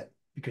do that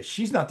because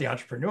she's not the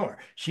entrepreneur.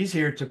 She's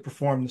here to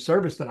perform the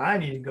service that I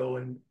need to go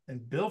and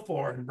bill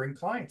for and bring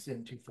clients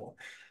into for.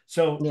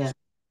 So Yeah.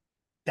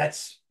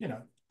 that's,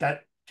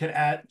 that can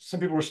add, some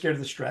people are scared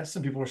of the stress.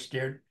 Some people are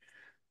scared,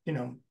 you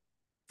know,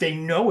 they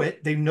know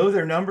it. They know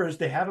their numbers.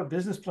 They have a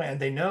business plan.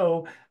 They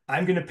know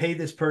I'm going to pay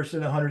this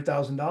person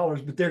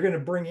 $100,000, but they're going to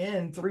bring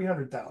in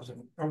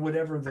 300,000 or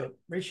whatever the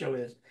ratio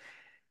is.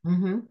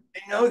 Hmm.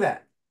 They know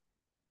that.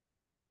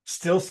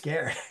 Still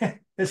scared.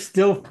 It's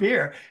still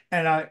fear.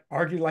 And I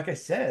argue, like I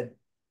said,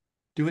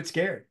 do it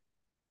scared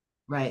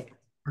Right.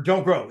 or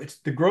don't grow. It's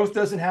the growth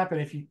doesn't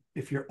happen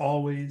if you're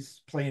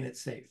always playing it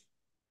safe.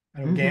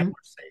 I know Hmm.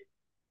 gamblers say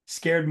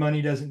scared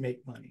money doesn't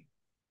make money.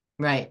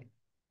 Right.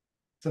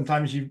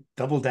 Sometimes you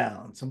double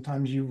down.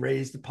 Sometimes you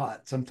raise the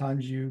pot.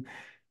 Sometimes you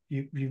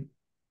you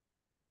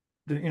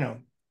know,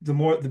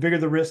 the bigger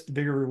the risk, the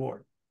bigger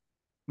reward.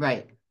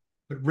 Right.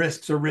 But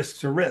risks are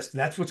risks are risks.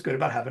 That's what's good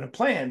about having a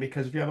plan,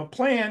 because if you have a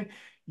plan,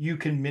 you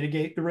can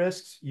mitigate the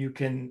risks. You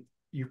can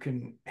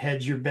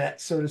hedge your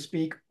bet, so to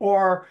speak,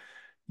 or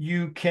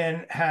you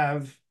can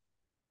have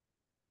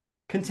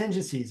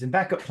contingencies and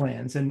backup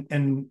plans and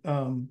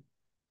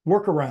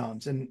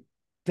workarounds and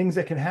things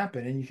that can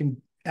happen. And you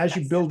can, as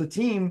you Yes. build a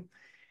team,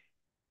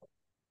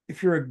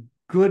 if you're a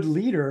good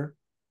leader,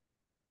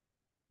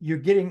 you're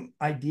getting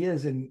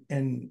ideas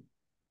and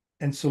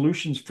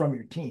solutions from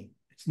your team.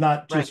 It's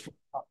not Right. just from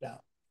top down.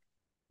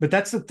 But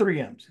that's the three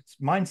M's. It's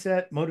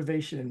mindset,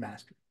 motivation, and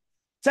mastery.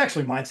 It's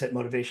actually mindset,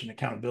 motivation,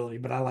 accountability,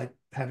 but I like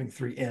having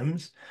three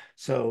M's.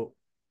 So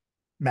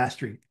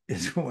mastery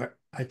is where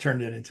I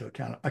turned it into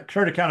I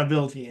turned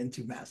accountability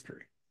into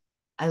mastery.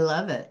 I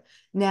love it.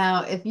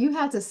 Now, if you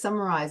had to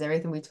summarize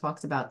everything we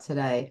talked about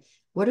today,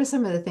 what are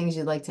some of the things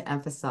you'd like to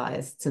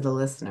emphasize to the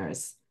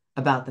listeners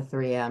about the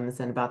three M's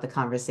and about the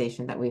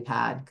conversation that we've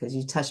had? Because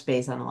you touched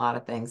base on a lot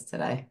of things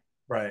today.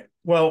 Right.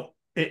 Well,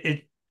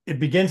 it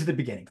begins at the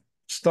beginning,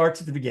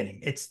 starts at the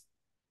beginning.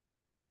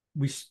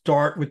 We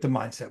start with the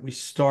mindset, we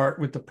start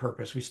with the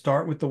purpose, we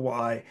start with the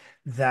why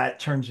that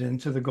turns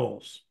into the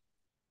goals.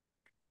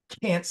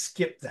 Can't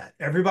skip that.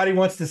 Everybody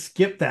wants to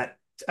skip that.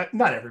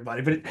 Not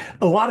everybody, but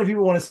a lot of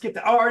people want to skip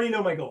that. Oh, I already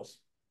know my goals.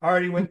 I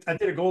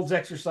did a goals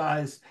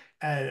exercise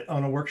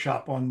on a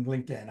workshop on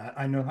LinkedIn.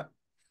 I know,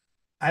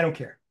 I don't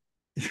care.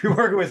 If you're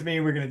working with me,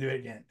 we're going to do it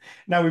again.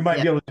 Now, we might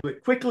Yeah. be able to do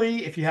it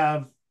quickly if you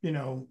have,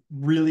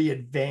 really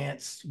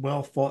advanced,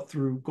 well thought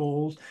through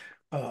goals.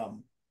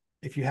 Um,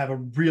 if you have a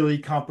really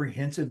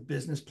comprehensive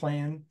business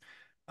plan.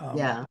 Um,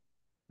 Yeah.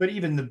 but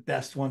even the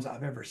best ones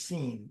I've ever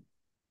seen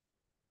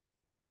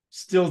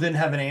still didn't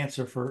have an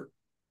answer for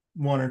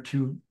one or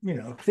two,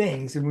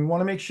 things. And we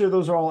want to make sure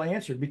those are all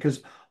answered,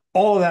 because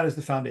all of that is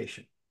the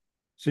foundation.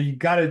 So you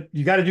gotta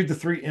do the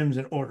three M's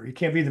in order. You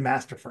can't be the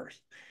master first.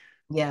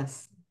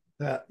 Yes.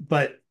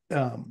 But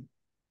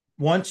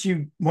once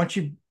you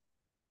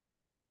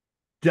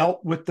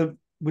dealt with the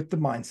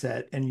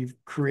mindset, and you've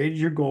created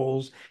your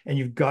goals, and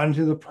you've gotten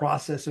to the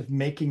process of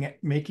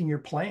making your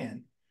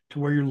plan to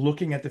where you're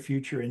looking at the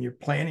future and you're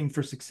planning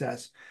for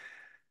success,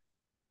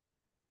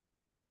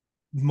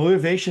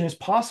 motivation is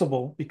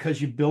possible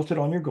because you built it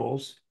on your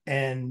goals,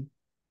 and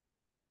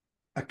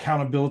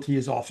accountability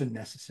is often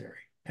necessary.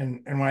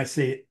 And when I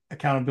say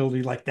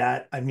accountability like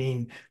that, I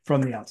mean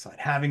from the outside,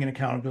 having an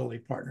accountability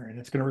partner, and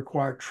it's going to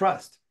require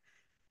trust.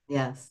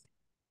 Yes.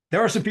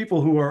 There are some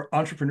people who are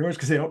entrepreneurs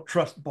because they don't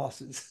trust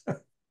bosses.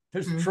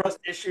 There's Mhm. trust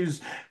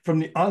issues from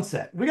the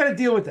onset. We got to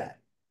deal with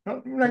that.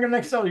 We're not going to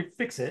necessarily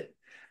fix it,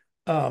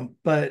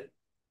 but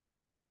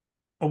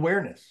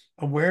awareness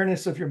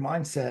of your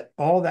mindset,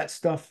 all that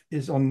stuff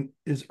is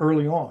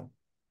early on.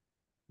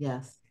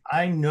 Yes.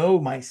 I know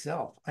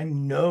myself. I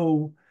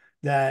know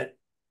that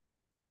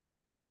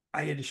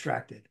I get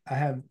distracted. I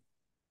have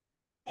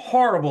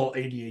horrible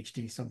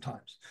ADHD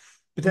sometimes,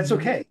 but that's Hmm.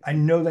 okay. I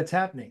know that's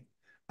happening.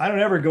 I don't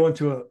ever go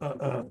into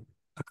a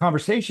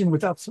conversation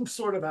without some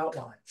sort of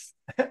outline.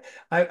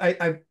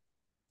 I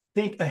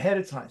think ahead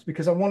of times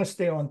because I want to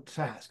stay on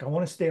task. I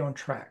want to stay on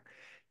track.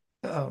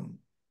 Um,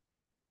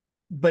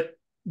 but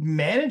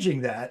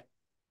managing that,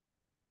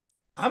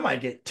 I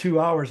might get 2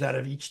 hours out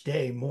of each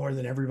day more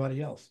than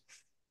everybody else,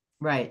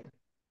 Right.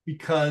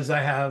 because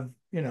I have,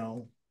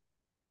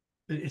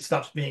 it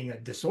stops being a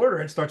disorder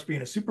and starts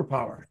being a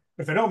superpower.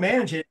 If I don't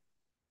manage it,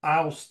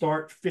 I'll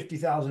start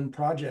 50,000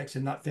 projects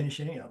and not finish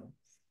any of them.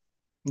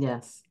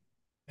 Yes.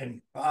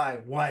 And my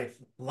wife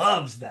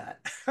loves that.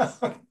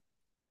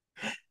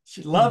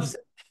 She Mhm. loves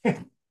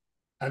it.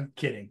 I'm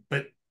kidding.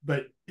 But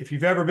if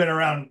you've ever been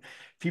around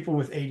people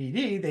with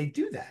ADD, they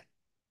do that.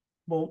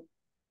 Well,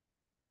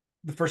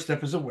 the first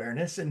step is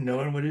awareness and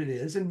knowing what it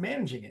is and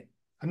managing it.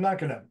 I'm not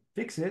going to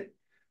fix it,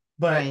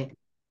 but Right.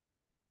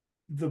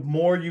 the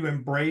more you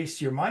embrace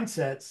your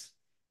mindsets,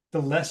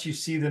 the less you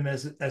see them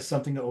as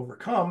something to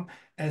overcome,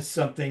 as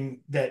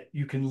something that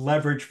you can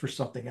leverage for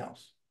something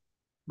else.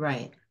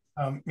 Right.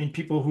 I mean,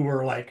 people who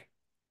are like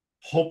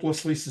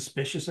hopelessly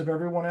suspicious of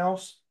everyone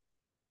else,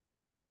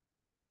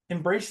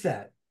 embrace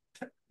that.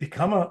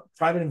 Become a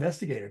private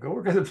investigator. Go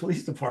work at the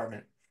police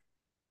department.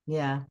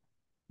 Yeah.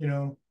 You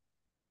know,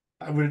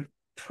 I would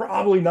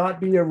probably not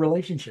be a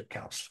relationship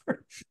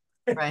counselor.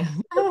 Right.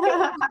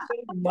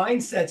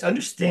 Mindsets,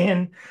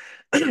 understand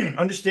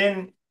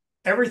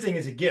everything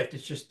is a gift. It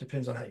just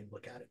depends on how you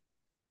look at it.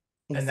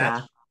 And that's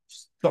Exactly.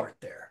 start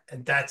there.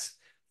 And that's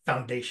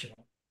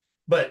foundational.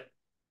 But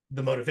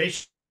the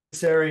motivation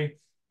necessary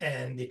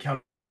and the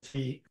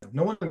accountability,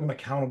 no one's holding them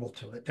accountable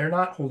to it. They're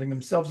not holding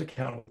themselves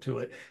accountable to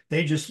it.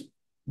 They just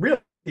really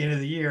at the end of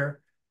the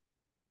year,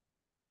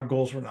 our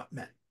goals were not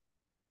met.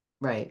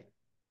 Right.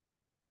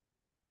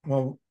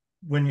 Well,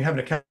 when you have an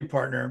accountability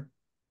partner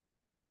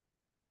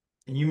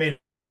and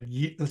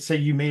let's say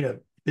you made a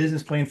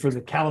business plan for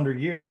the calendar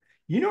year,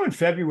 in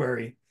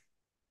February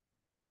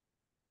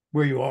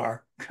where you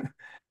are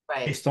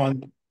Right. based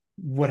on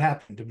What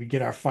happened? Did we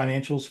get our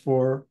financials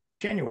for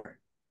January?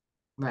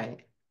 Right.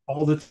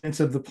 All the tenets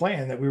of the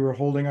plan that we were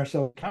holding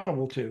ourselves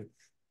accountable to.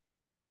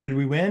 Did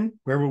we win?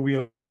 Where were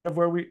we?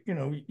 Where we,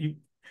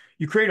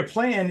 you create a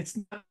plan. It's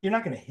not, you're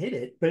not going to hit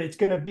it, but it's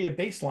going to be a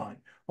baseline.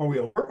 Are we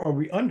over? Are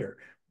we under?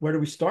 Where do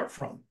we start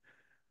from?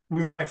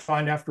 We might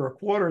find after a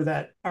quarter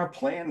that our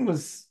plan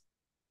was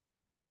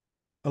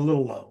a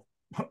little low.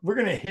 We're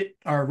going to hit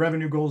our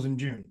revenue goals in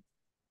June.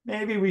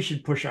 Maybe we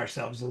should push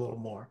ourselves a little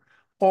more.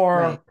 Right.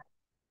 Or,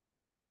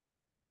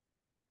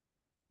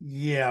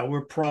 yeah,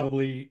 we're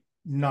probably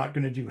not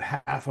going to do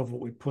half of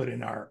what we put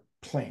in our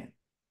plan.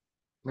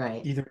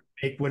 Right. Either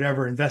make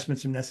whatever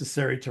investments are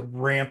necessary to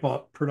ramp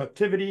up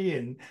productivity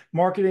and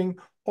marketing,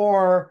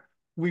 or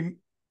we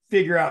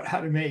figure out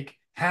how to make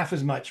half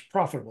as much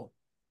profitable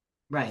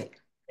Right.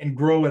 and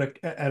grow at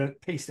a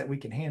pace that we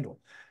can handle.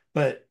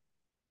 But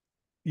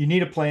you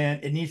need a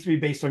plan. It needs to be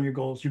based on your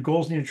goals. Your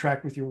goals need to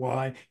track with your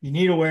why. You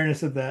need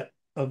awareness of that,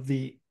 of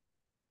the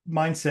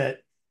mindset.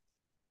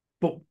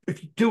 But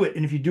if you do it,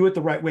 and if you do it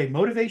the right way,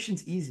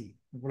 motivation's easy.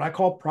 What I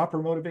call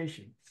proper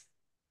motivation.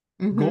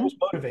 Goals Mm-hmm.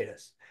 motivate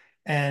us.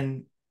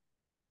 And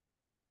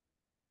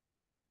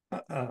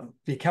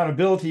the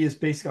accountability is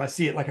basically, I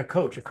see it like a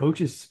coach. A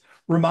coach is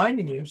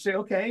reminding you, say,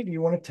 okay, do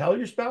you want to tell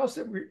your spouse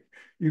that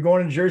you're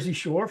going to Jersey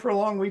Shore for a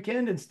long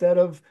weekend instead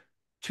of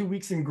 2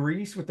 weeks in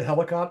Greece with the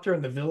helicopter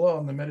and the villa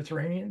on the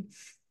Mediterranean?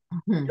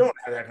 You Mm-hmm. don't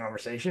have that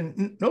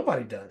conversation.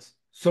 Nobody does.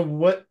 So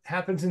what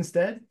happens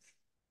instead?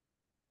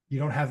 You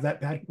don't have that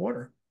bad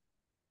quarter.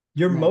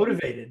 You're Right.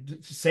 motivated.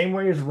 It's the same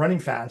way as running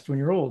fast when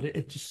you're old.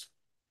 It just,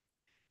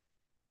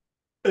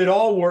 it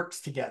all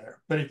works together.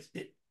 But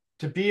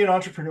to be an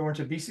entrepreneur,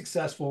 to be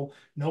successful,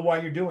 know why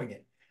you're doing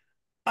it.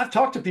 I've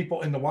talked to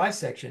people in the why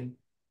section,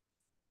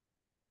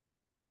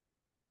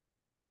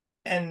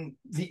 and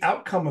the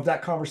outcome of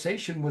that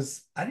conversation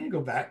was I need to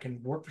go back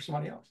and work for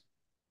somebody else.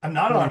 I'm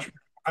not an Yeah. entrepreneur.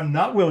 I'm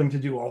not willing to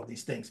do all of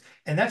these things.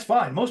 And that's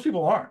fine. Most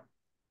people aren't.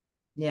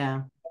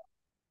 Yeah.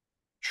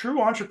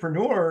 True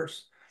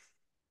entrepreneurs,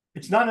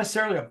 it's not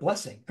necessarily a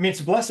blessing. I mean, it's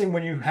a blessing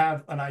when you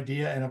have an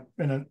idea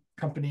and a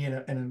company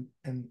and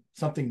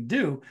something to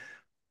do.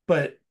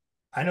 But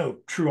I know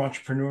true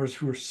entrepreneurs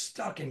who are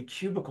stuck in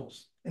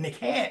cubicles and they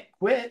can't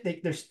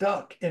quit. They're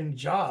stuck in a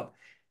job.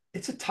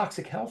 It's a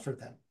toxic hell for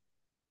them.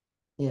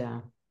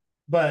 Yeah.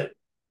 But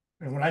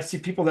when I see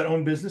people that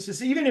own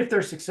businesses, even if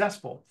they're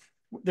successful,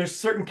 there's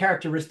certain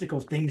characteristical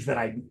things that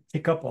I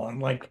pick up on.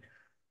 Like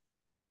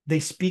they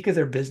speak of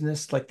their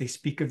business like they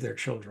speak of their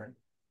children.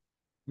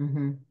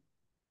 Mm-hmm.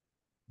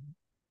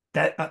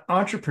 That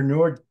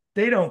entrepreneur,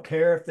 they don't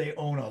care if they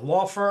own a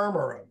law firm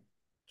or a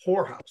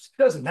whorehouse. It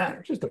doesn't matter.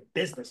 It's just a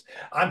business.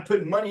 I'm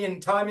putting money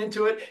and time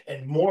into it,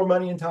 and more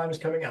money and time is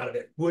coming out of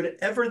it.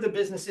 Whatever the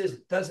business is,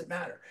 it doesn't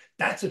matter.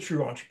 That's a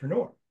true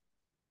entrepreneur.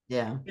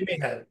 Yeah. They may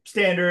have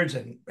standards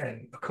and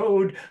a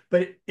code,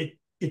 but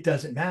it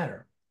doesn't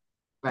matter.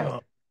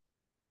 Right.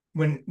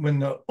 When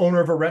the owner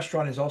of a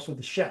restaurant is also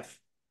the chef,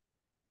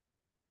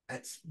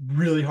 that's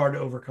really hard to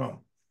overcome.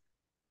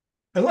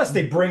 Unless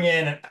they Mhm. bring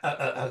in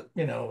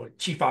a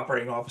chief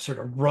operating officer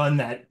to run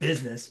that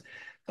business.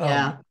 Um,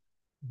 Yeah.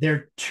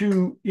 they're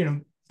too,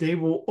 they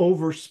will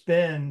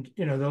overspend,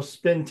 they'll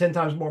spend 10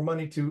 times more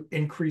money to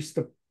increase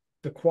the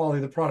quality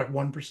of the product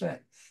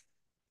 1%.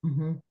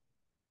 Mm-hmm.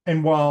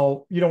 And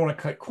while you don't want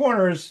to cut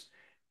corners,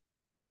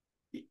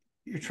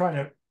 you're trying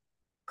to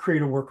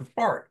create a work of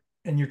art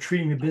and you're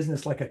treating the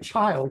business like a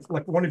child,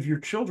 like one of your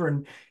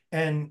children.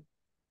 And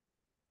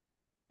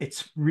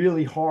it's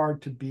really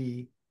hard to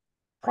be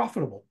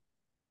profitable.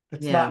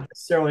 It's not Yeah.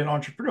 necessarily an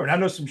entrepreneur. And I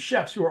know some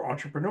chefs who are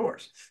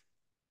entrepreneurs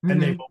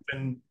and they've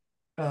Mm-hmm.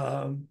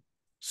 opened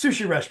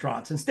sushi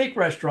restaurants and steak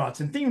restaurants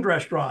and themed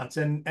restaurants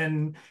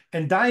and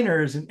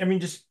diners. And I mean,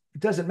 just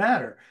it doesn't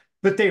matter.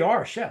 But they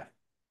are a chef,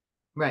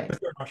 Right. but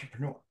they're an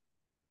entrepreneur.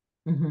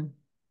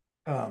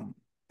 Mm-hmm. Um,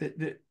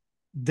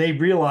 they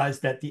realize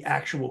that the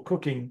actual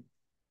cooking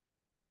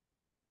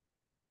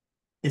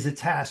is a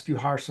task you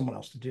hire someone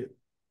else to do.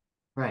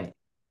 Right.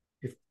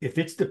 If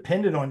it's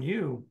dependent on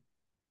you,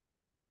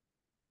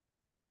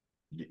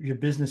 your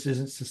business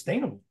isn't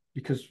sustainable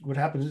because what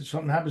happens if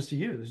something happens to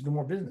you? There's no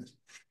more business.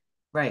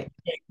 Right.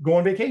 Go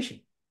on vacation.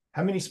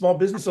 How many small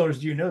business owners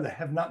do you know that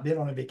have not been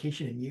on a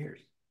vacation in years?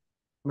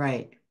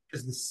 Right.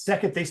 Because the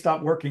second they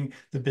stop working,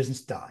 the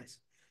business dies.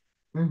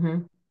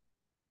 Mm-hmm.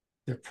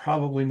 They're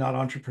probably not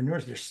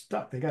entrepreneurs. They're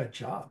stuck. They got a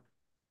job.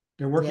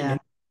 They're working Yeah. in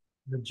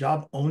the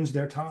job owns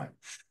their time.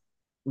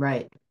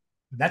 Right.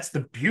 That's the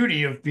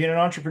beauty of being an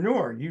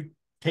entrepreneur. You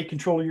take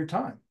control of your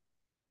time.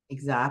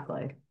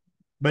 Exactly.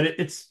 But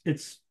it's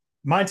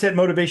mindset,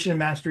 motivation, and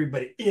mastery,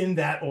 but in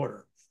that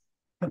order.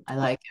 I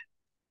like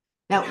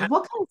it. Now,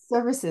 what kind of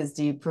services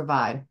do you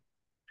provide?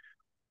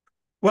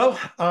 Well,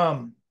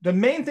 the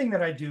main thing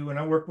that I do, and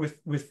I work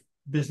with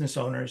business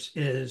owners,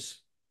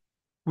 is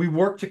we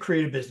work to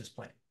create a business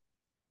plan.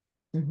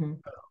 Mm-hmm.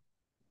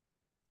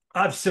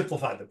 I've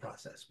simplified the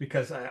process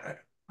because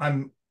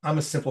I'm a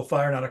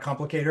simplifier, not a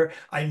complicator.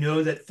 I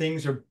know that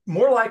things are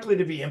more likely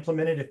to be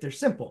implemented if they're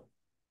simple.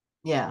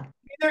 Yeah.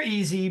 They're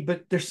easy,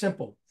 but they're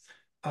simple.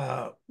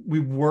 We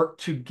work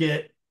to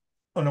get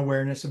an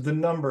awareness of the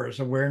numbers,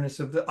 awareness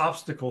of the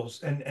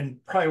obstacles, and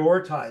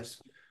prioritize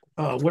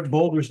what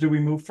boulders do we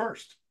move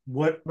first?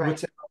 Right.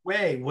 What's in our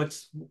way?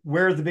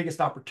 Where are the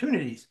biggest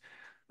opportunities?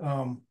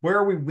 Where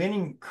are we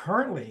winning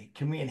currently?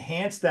 Can we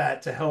enhance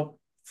that to help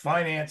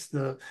finance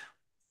the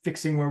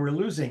fixing where we're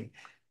losing?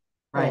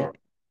 Right.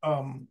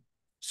 Or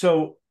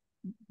so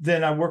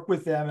then I work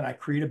with them and I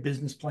create a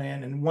business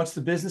plan. And once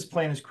the business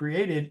plan is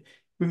created,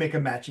 we make a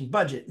matching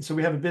budget. And so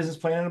we have a business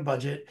plan and a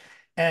budget.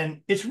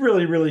 And it's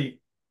really, really,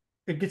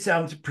 it gets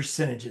down to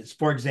percentages.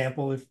 For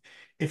example,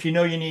 if you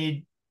know you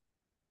need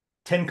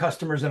 10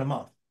 customers in a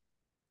month,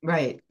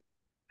 Right.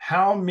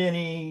 how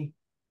many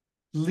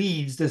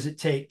leads does it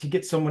take to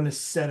get someone to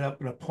set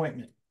up an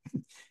appointment?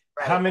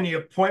 How Right. many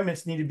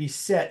appointments need to be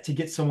set to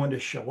get someone to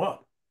show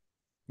up?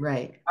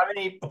 Right. How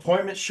many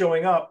appointments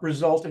showing up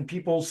result in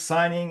people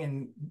signing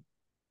and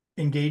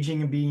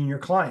engaging and being your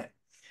client?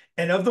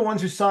 And of the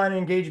ones who sign and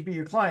engage and be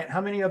your client,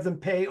 how many of them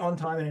pay on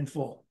time and in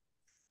full?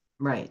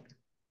 Right.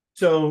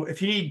 So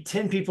if you need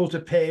 10 people to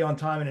pay on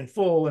time and in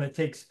full, and it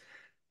takes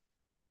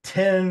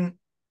 10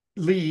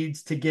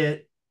 leads to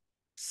get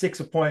 6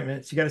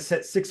 appointments, you got to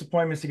set 6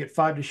 appointments to get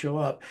 5 to show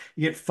up.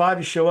 You get 5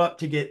 to show up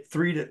to get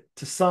 3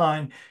 to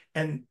sign,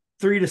 and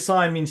 3 to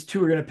sign means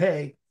 2 are going to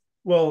pay.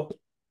 Well,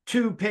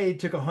 2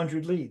 paid took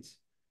 100 leads.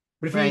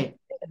 But if you need Right.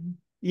 10,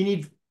 you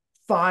need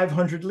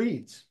 500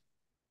 leads.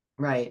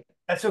 Right.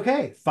 That's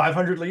okay.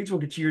 500 leads will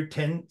get you your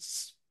 10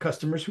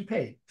 customers who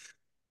paid.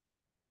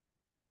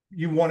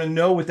 You want to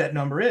know what that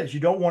number is. You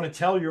don't want to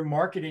tell your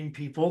marketing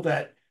people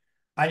that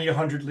I need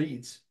 100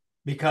 leads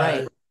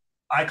because Right.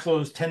 I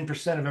close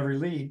 10% of every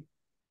lead.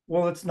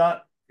 Well, it's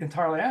not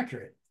entirely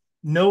accurate.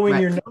 Knowing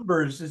Right. your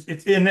numbers is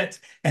it's in it,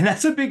 and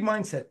that's a big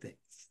mindset thing.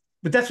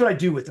 But that's what I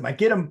do with them. I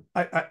get them.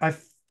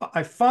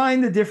 I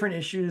find the different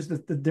issues, the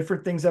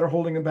different things that are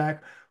holding them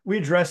back. We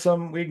address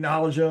them. We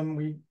acknowledge them.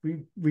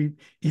 We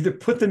either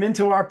put them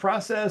into our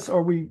process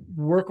or we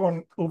work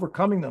on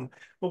overcoming them.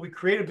 But we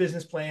create a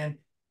business plan.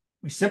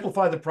 We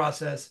simplify the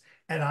process,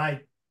 and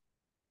I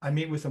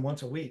meet with them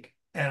once a week,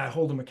 and I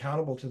hold them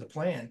accountable to the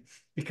plan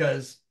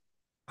because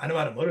I know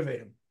how to motivate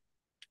them.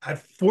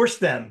 I've forced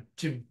them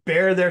to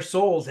bare their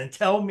souls and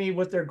tell me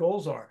what their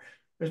goals are.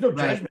 There's no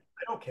Right. judgment.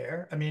 I don't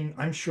care. I mean,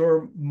 I'm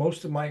sure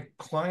most of my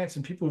clients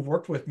and people who've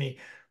worked with me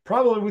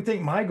probably would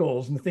think my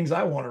goals and the things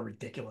I want are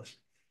ridiculous.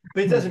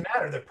 But it doesn't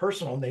matter. They're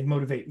personal and they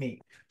motivate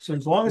me. So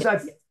as long as I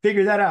Yes.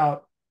 figure that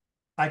out,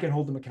 I can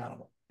hold them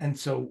accountable. And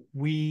so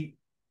we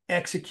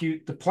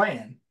execute the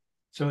plan.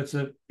 So it's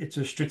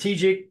a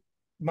strategic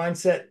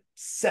mindset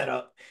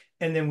setup,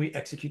 and then we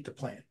execute the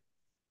plan.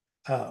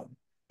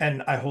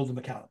 And I hold them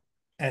accountable.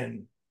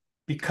 And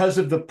because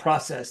of the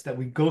process that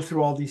we go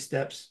through all these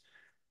steps,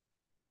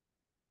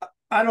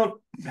 I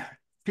don't,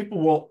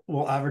 people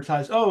will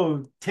advertise,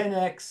 oh,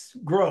 10x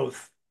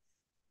growth.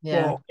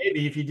 Yeah. Well,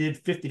 maybe if you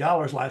did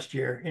 $50 last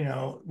year,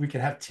 we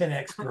could have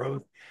 10x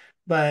growth.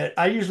 But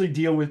I usually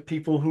deal with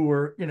people who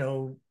are,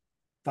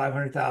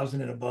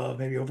 500,000 and above,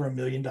 maybe over $1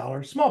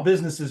 million, small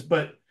businesses,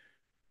 but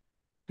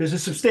there's a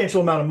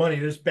substantial amount of money.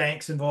 There's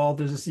banks involved.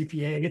 There's a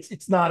CPA.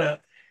 It's not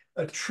a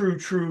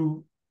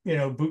true,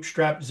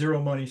 bootstrap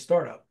zero money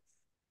startup.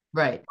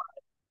 Right.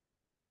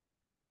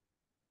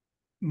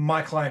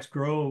 My clients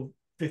grow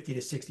 50 to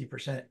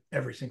 60%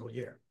 every single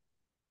year.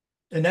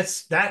 And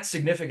that's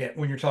significant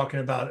when you're talking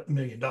about $1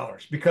 million,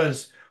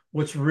 because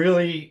what's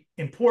really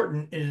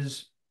important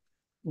is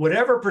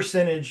whatever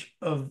percentage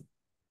of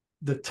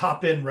the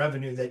top end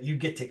revenue that you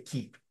get to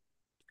keep.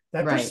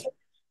 That Right. percent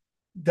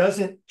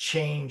doesn't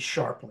change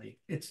sharply.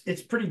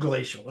 It's pretty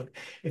glacial.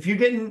 If you're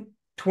getting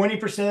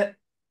 20%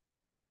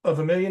 of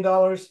 $1 million,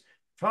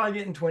 probably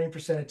getting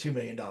 20% at $2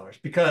 million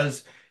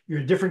because you're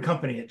a different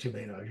company at $2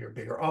 million. You're a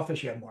bigger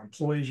office, you have more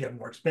employees, you have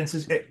more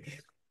expenses. It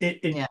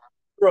Yeah.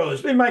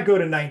 grows. It might go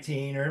to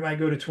 19 or it might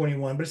go to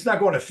 21, but it's not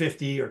going to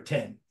 50 or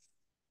 10.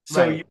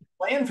 So you Right.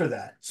 plan for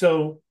that.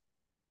 So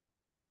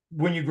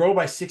when you grow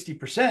by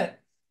 60%,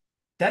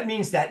 that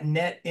means that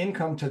net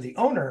income to the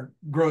owner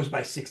grows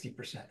by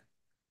 60%.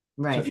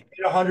 So if you Right.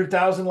 did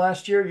 100,000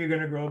 last year, you're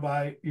going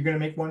to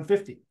make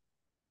 150,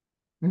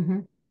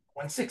 Hmm.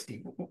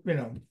 160.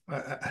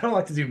 I don't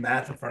like to do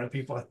math in front of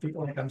people. I feel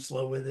like I'm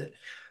slow with it.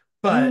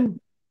 But Mm.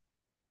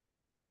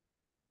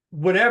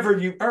 whatever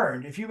you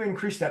earn, if you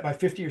increase that by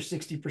 50 or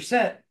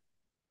 60%,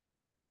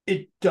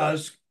 it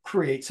does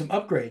create some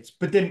upgrades.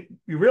 But then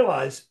you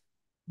realize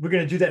we're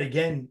going to do that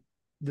again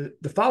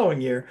the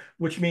following year,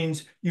 which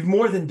means you've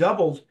more than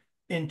doubled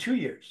in 2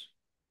 years.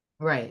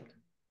 Right.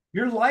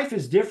 Your life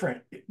is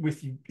different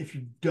with you if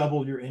you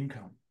double your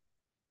income.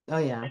 Oh,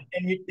 yeah.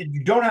 And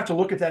you don't have to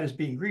look at that as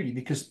being greedy,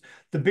 because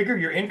the bigger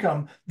your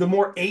income, the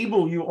more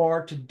able you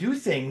are to do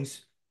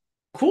things,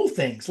 cool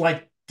things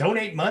like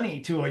donate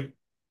money to a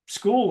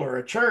school or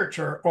a church,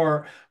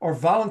 or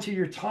volunteer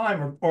your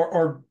time,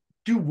 or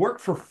do work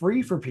for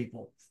free for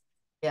people.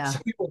 Yeah. So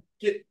people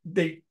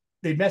they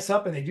mess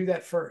up and they do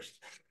that first.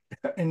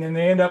 And then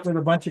they end up with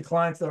a bunch of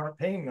clients that aren't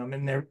paying them,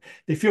 and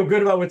they feel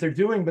good about what they're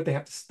doing, but they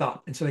have to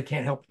stop, and so they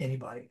can't help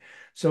anybody.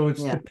 So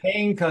it's the Yeah.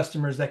 paying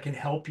customers that can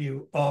help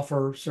you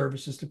offer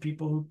services to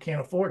people who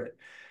can't afford it.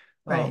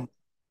 Right.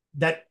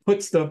 That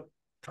puts the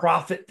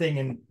profit thing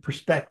in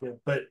perspective,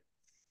 but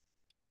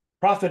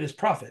profit is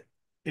profit.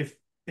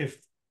 If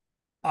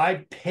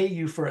I pay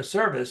you for a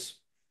service,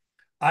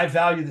 I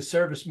value the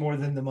service more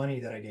than the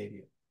money that I gave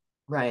you.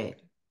 Right.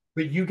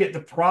 But you get the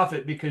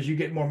profit because you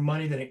get more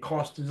money than it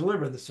costs to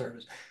deliver the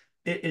service.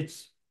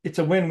 It's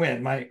a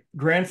win-win. My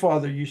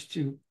grandfather used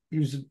to he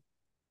was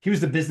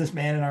the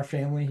businessman in our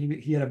family.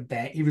 He had a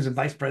bank. He was a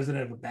vice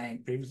president of a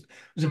bank, but it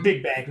was a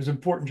big bank. It was an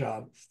important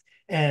job.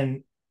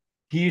 And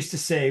he used to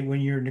say,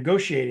 when you're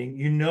negotiating,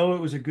 you know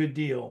it was a good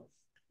deal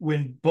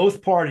when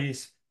both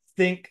parties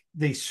think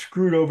they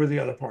screwed over the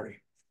other party.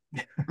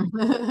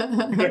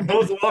 They're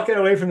both walking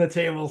away from the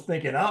table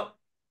thinking, oh,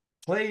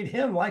 played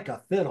him like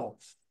a fiddle.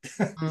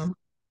 Mm.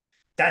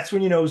 That's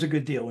when you know it was a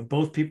good deal. When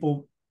both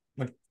people,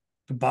 when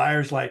the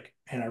buyer's like,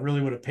 and I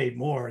really would have paid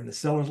more, and the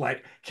seller's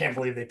like, can't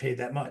believe they paid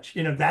that much.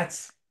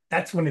 That's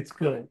when it's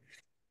good.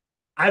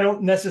 I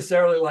don't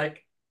necessarily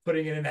like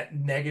putting it in that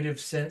negative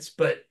sense,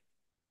 but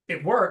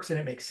it works and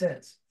it makes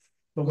sense.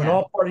 But when Yeah.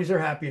 all parties are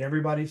happy and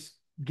everybody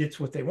gets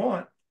what they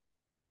want,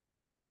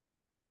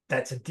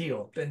 that's a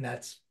deal. And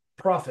that's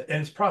profit.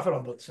 And it's profit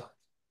on both sides.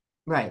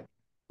 Right.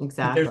 But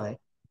there's Exactly.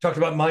 talked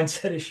about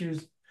mindset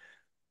issues.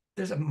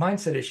 There's a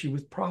mindset issue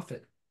with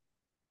profit.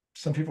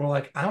 Some people are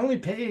like, I only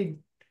paid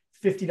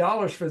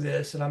 $50 for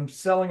this and I'm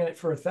selling it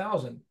for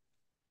 1,000.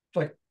 It's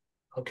like,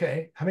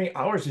 okay, how many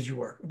hours did you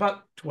work?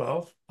 About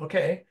 12.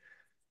 Okay.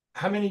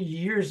 How many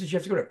years did you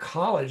have to go to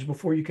college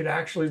before you could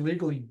actually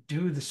legally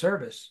do the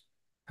service?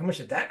 How much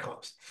did that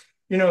cost?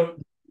 You know,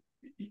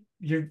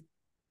 you're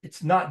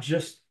it's not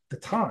just the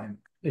time,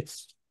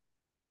 it's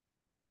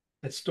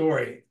that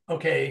story.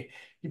 Okay,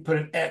 you put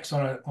an X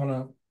on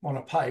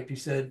a pipe. He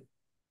said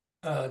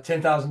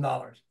 $10,000,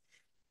 Hmm.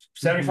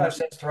 75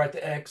 cents to write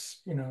the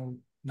X,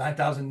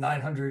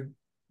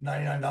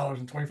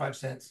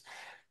 $9,999.25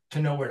 to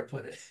know where to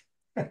put it.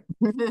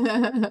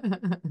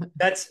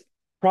 That's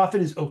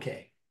profit is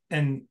okay.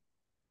 And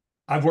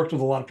I've worked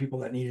with a lot of people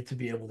that needed to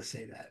be able to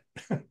say that.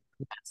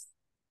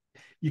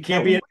 You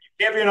can't be Now,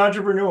 you can't be an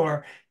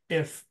entrepreneur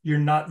if you're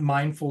not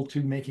mindful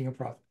to making a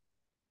profit.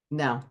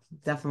 no,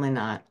 definitely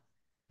not.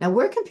 Now,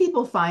 where can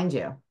people find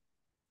you?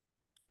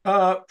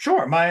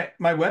 Sure. My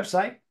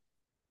website,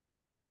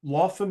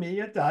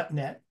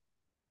 lawfamilia.net.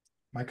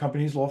 My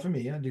company is Law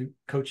Familia. I do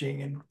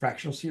coaching and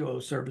fractional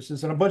COO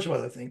services and a bunch of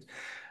other things.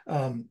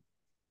 Um,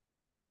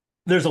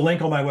 there's a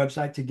link on my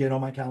website to get on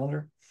my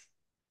calendar.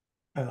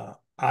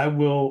 I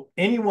will,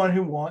 anyone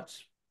who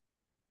wants,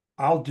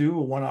 I'll do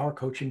a 1 hour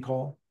coaching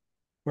call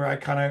where I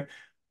kind of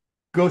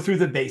go through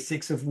the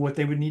basics of what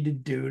they would need to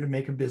do to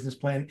make a business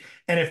plan.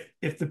 And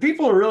if the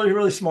people are really,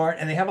 really smart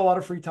and they have a lot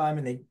of free time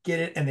and they get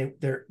it and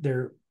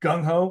they're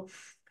gung ho,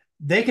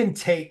 they can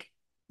take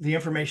the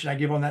information I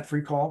give on that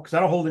free call because I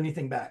don't hold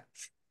anything back.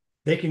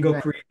 They can go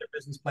Right. create their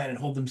business plan and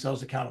hold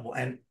themselves accountable.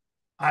 And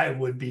I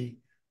would be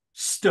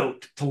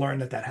stoked to learn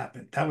that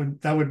happened.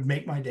 That would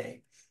make my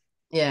day.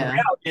 The Yeah.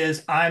 reality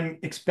is I'm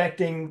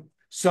expecting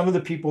some of the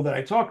people that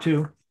I talk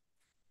to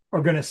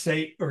are going to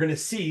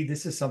see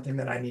this is something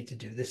that I need to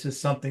do. This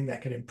is something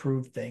that can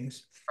improve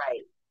things.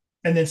 Right.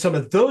 And then some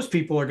of those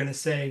people are going to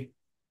say,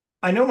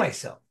 I know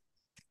myself.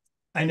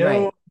 I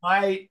know Right.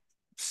 I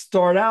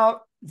start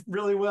out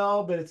really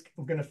well, but it's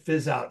going to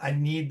fizz out. I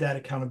need that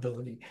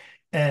accountability.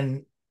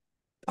 And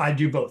I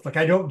do both. Like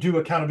I don't do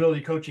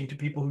accountability coaching to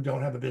people who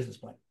don't have a business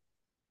plan.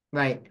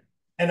 Right.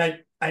 And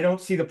I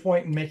don't see the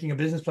point in making a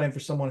business plan for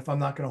someone if I'm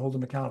not going to hold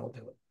them accountable to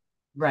it.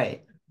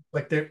 Right.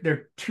 Like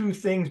they're two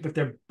things, but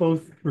they're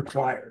both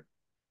required.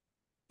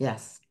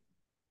 Yes.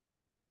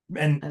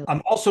 And I,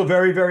 I'm also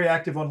very, very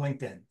active on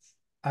LinkedIn.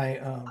 I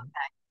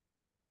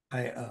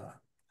I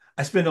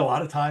I spend a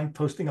lot of time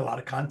posting a lot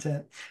of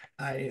content.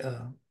 I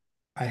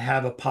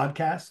have a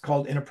podcast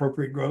called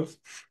Inappropriate Growth.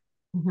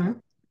 I'm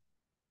mhm.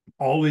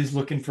 always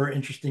looking for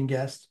interesting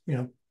guests.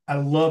 I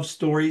love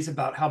stories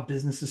about how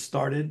businesses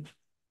started.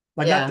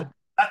 Like Yeah.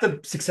 not the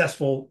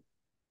successful,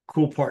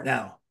 cool part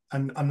now.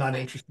 I'm not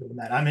Right. interested in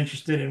that. I'm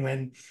interested in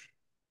when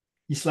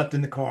you slept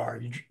in the car,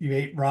 you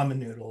ate ramen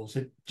noodles,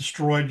 it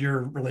destroyed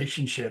your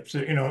relationships.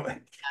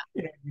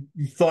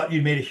 You thought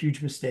you made a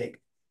huge mistake.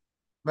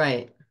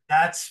 Right.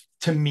 That's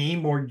to me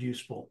more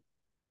useful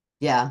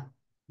Yeah.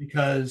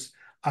 because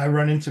I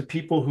run into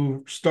people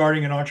who are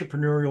starting an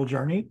entrepreneurial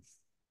journey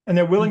and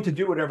they're willing to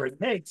do whatever it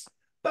takes,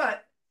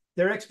 but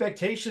their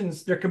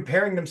expectations, they're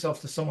comparing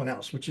themselves to someone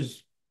else, which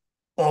is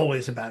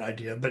always a bad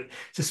idea, but it's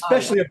Oh, yeah.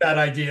 especially a bad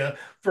idea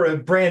for a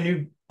brand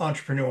new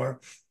entrepreneur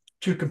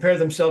to compare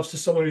themselves to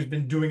someone who's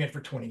been doing it for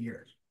 20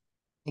 years.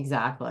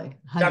 Exactly.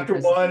 Chapter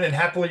 100%. one and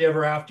happily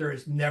ever after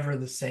is never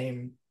the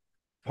same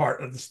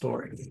part of the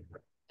story.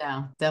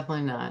 No,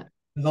 definitely not.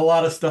 There's a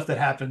lot of stuff that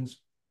happens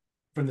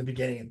from the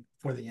beginning and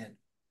before the end.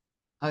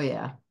 Oh,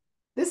 yeah.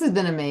 This has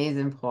been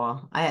amazing,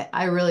 Paul.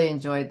 I really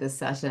enjoyed this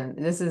session.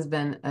 This has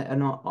been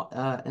an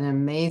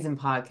amazing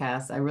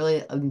podcast. I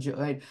really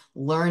enjoyed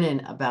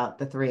learning about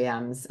the three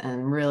M's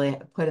and really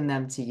putting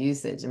them to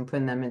usage and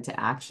putting them into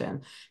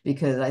action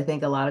because I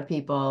think a lot of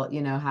people,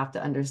 have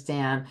to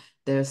understand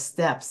their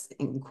steps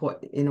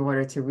in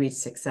order to reach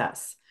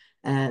success.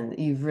 And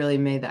you've really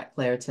made that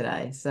clear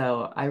today.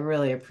 So I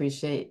really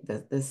appreciate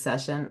this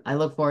session. I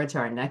look forward to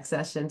our next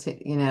session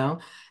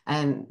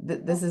and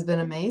this has been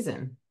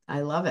amazing.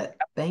 I love it.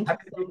 Thank you.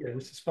 Happy to be here.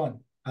 This is fun.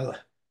 I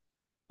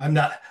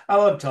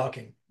love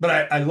talking, but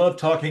I love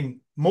talking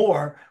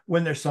more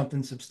when there's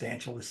something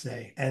substantial to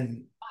say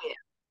and Oh, yeah,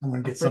 I'm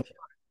going to get for something.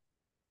 sure.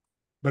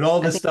 But all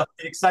I this think stuff,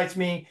 it excites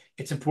me.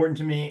 It's important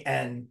to me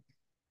and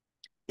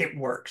it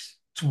works.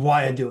 It's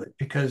why I do it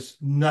because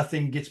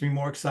nothing gets me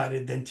more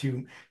excited than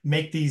to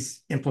make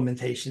these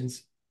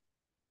implementations,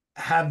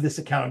 have this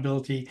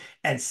accountability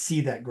and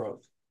see that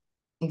growth.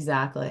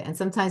 exactly. And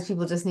sometimes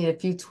people just need a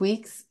few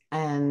tweaks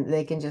and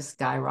they can just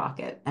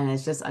skyrocket. And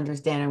it's just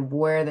understanding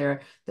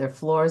where their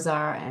floors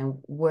are and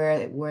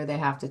where they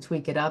have to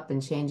tweak it up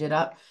and change it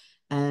up.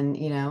 And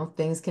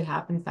things could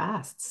happen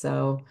fast.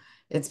 So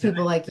it's Yeah.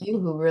 people like you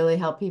who really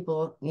help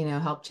people,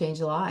 help change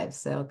lives.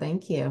 So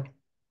thank you.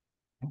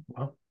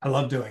 Well, I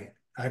love doing it.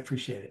 I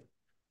appreciate it.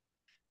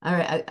 All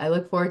right. I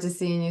look forward to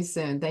seeing you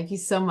soon. Thank you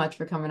so much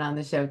for coming on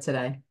the show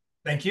today.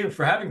 Thank you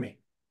for having me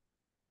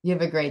You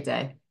have a great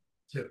day.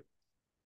 too.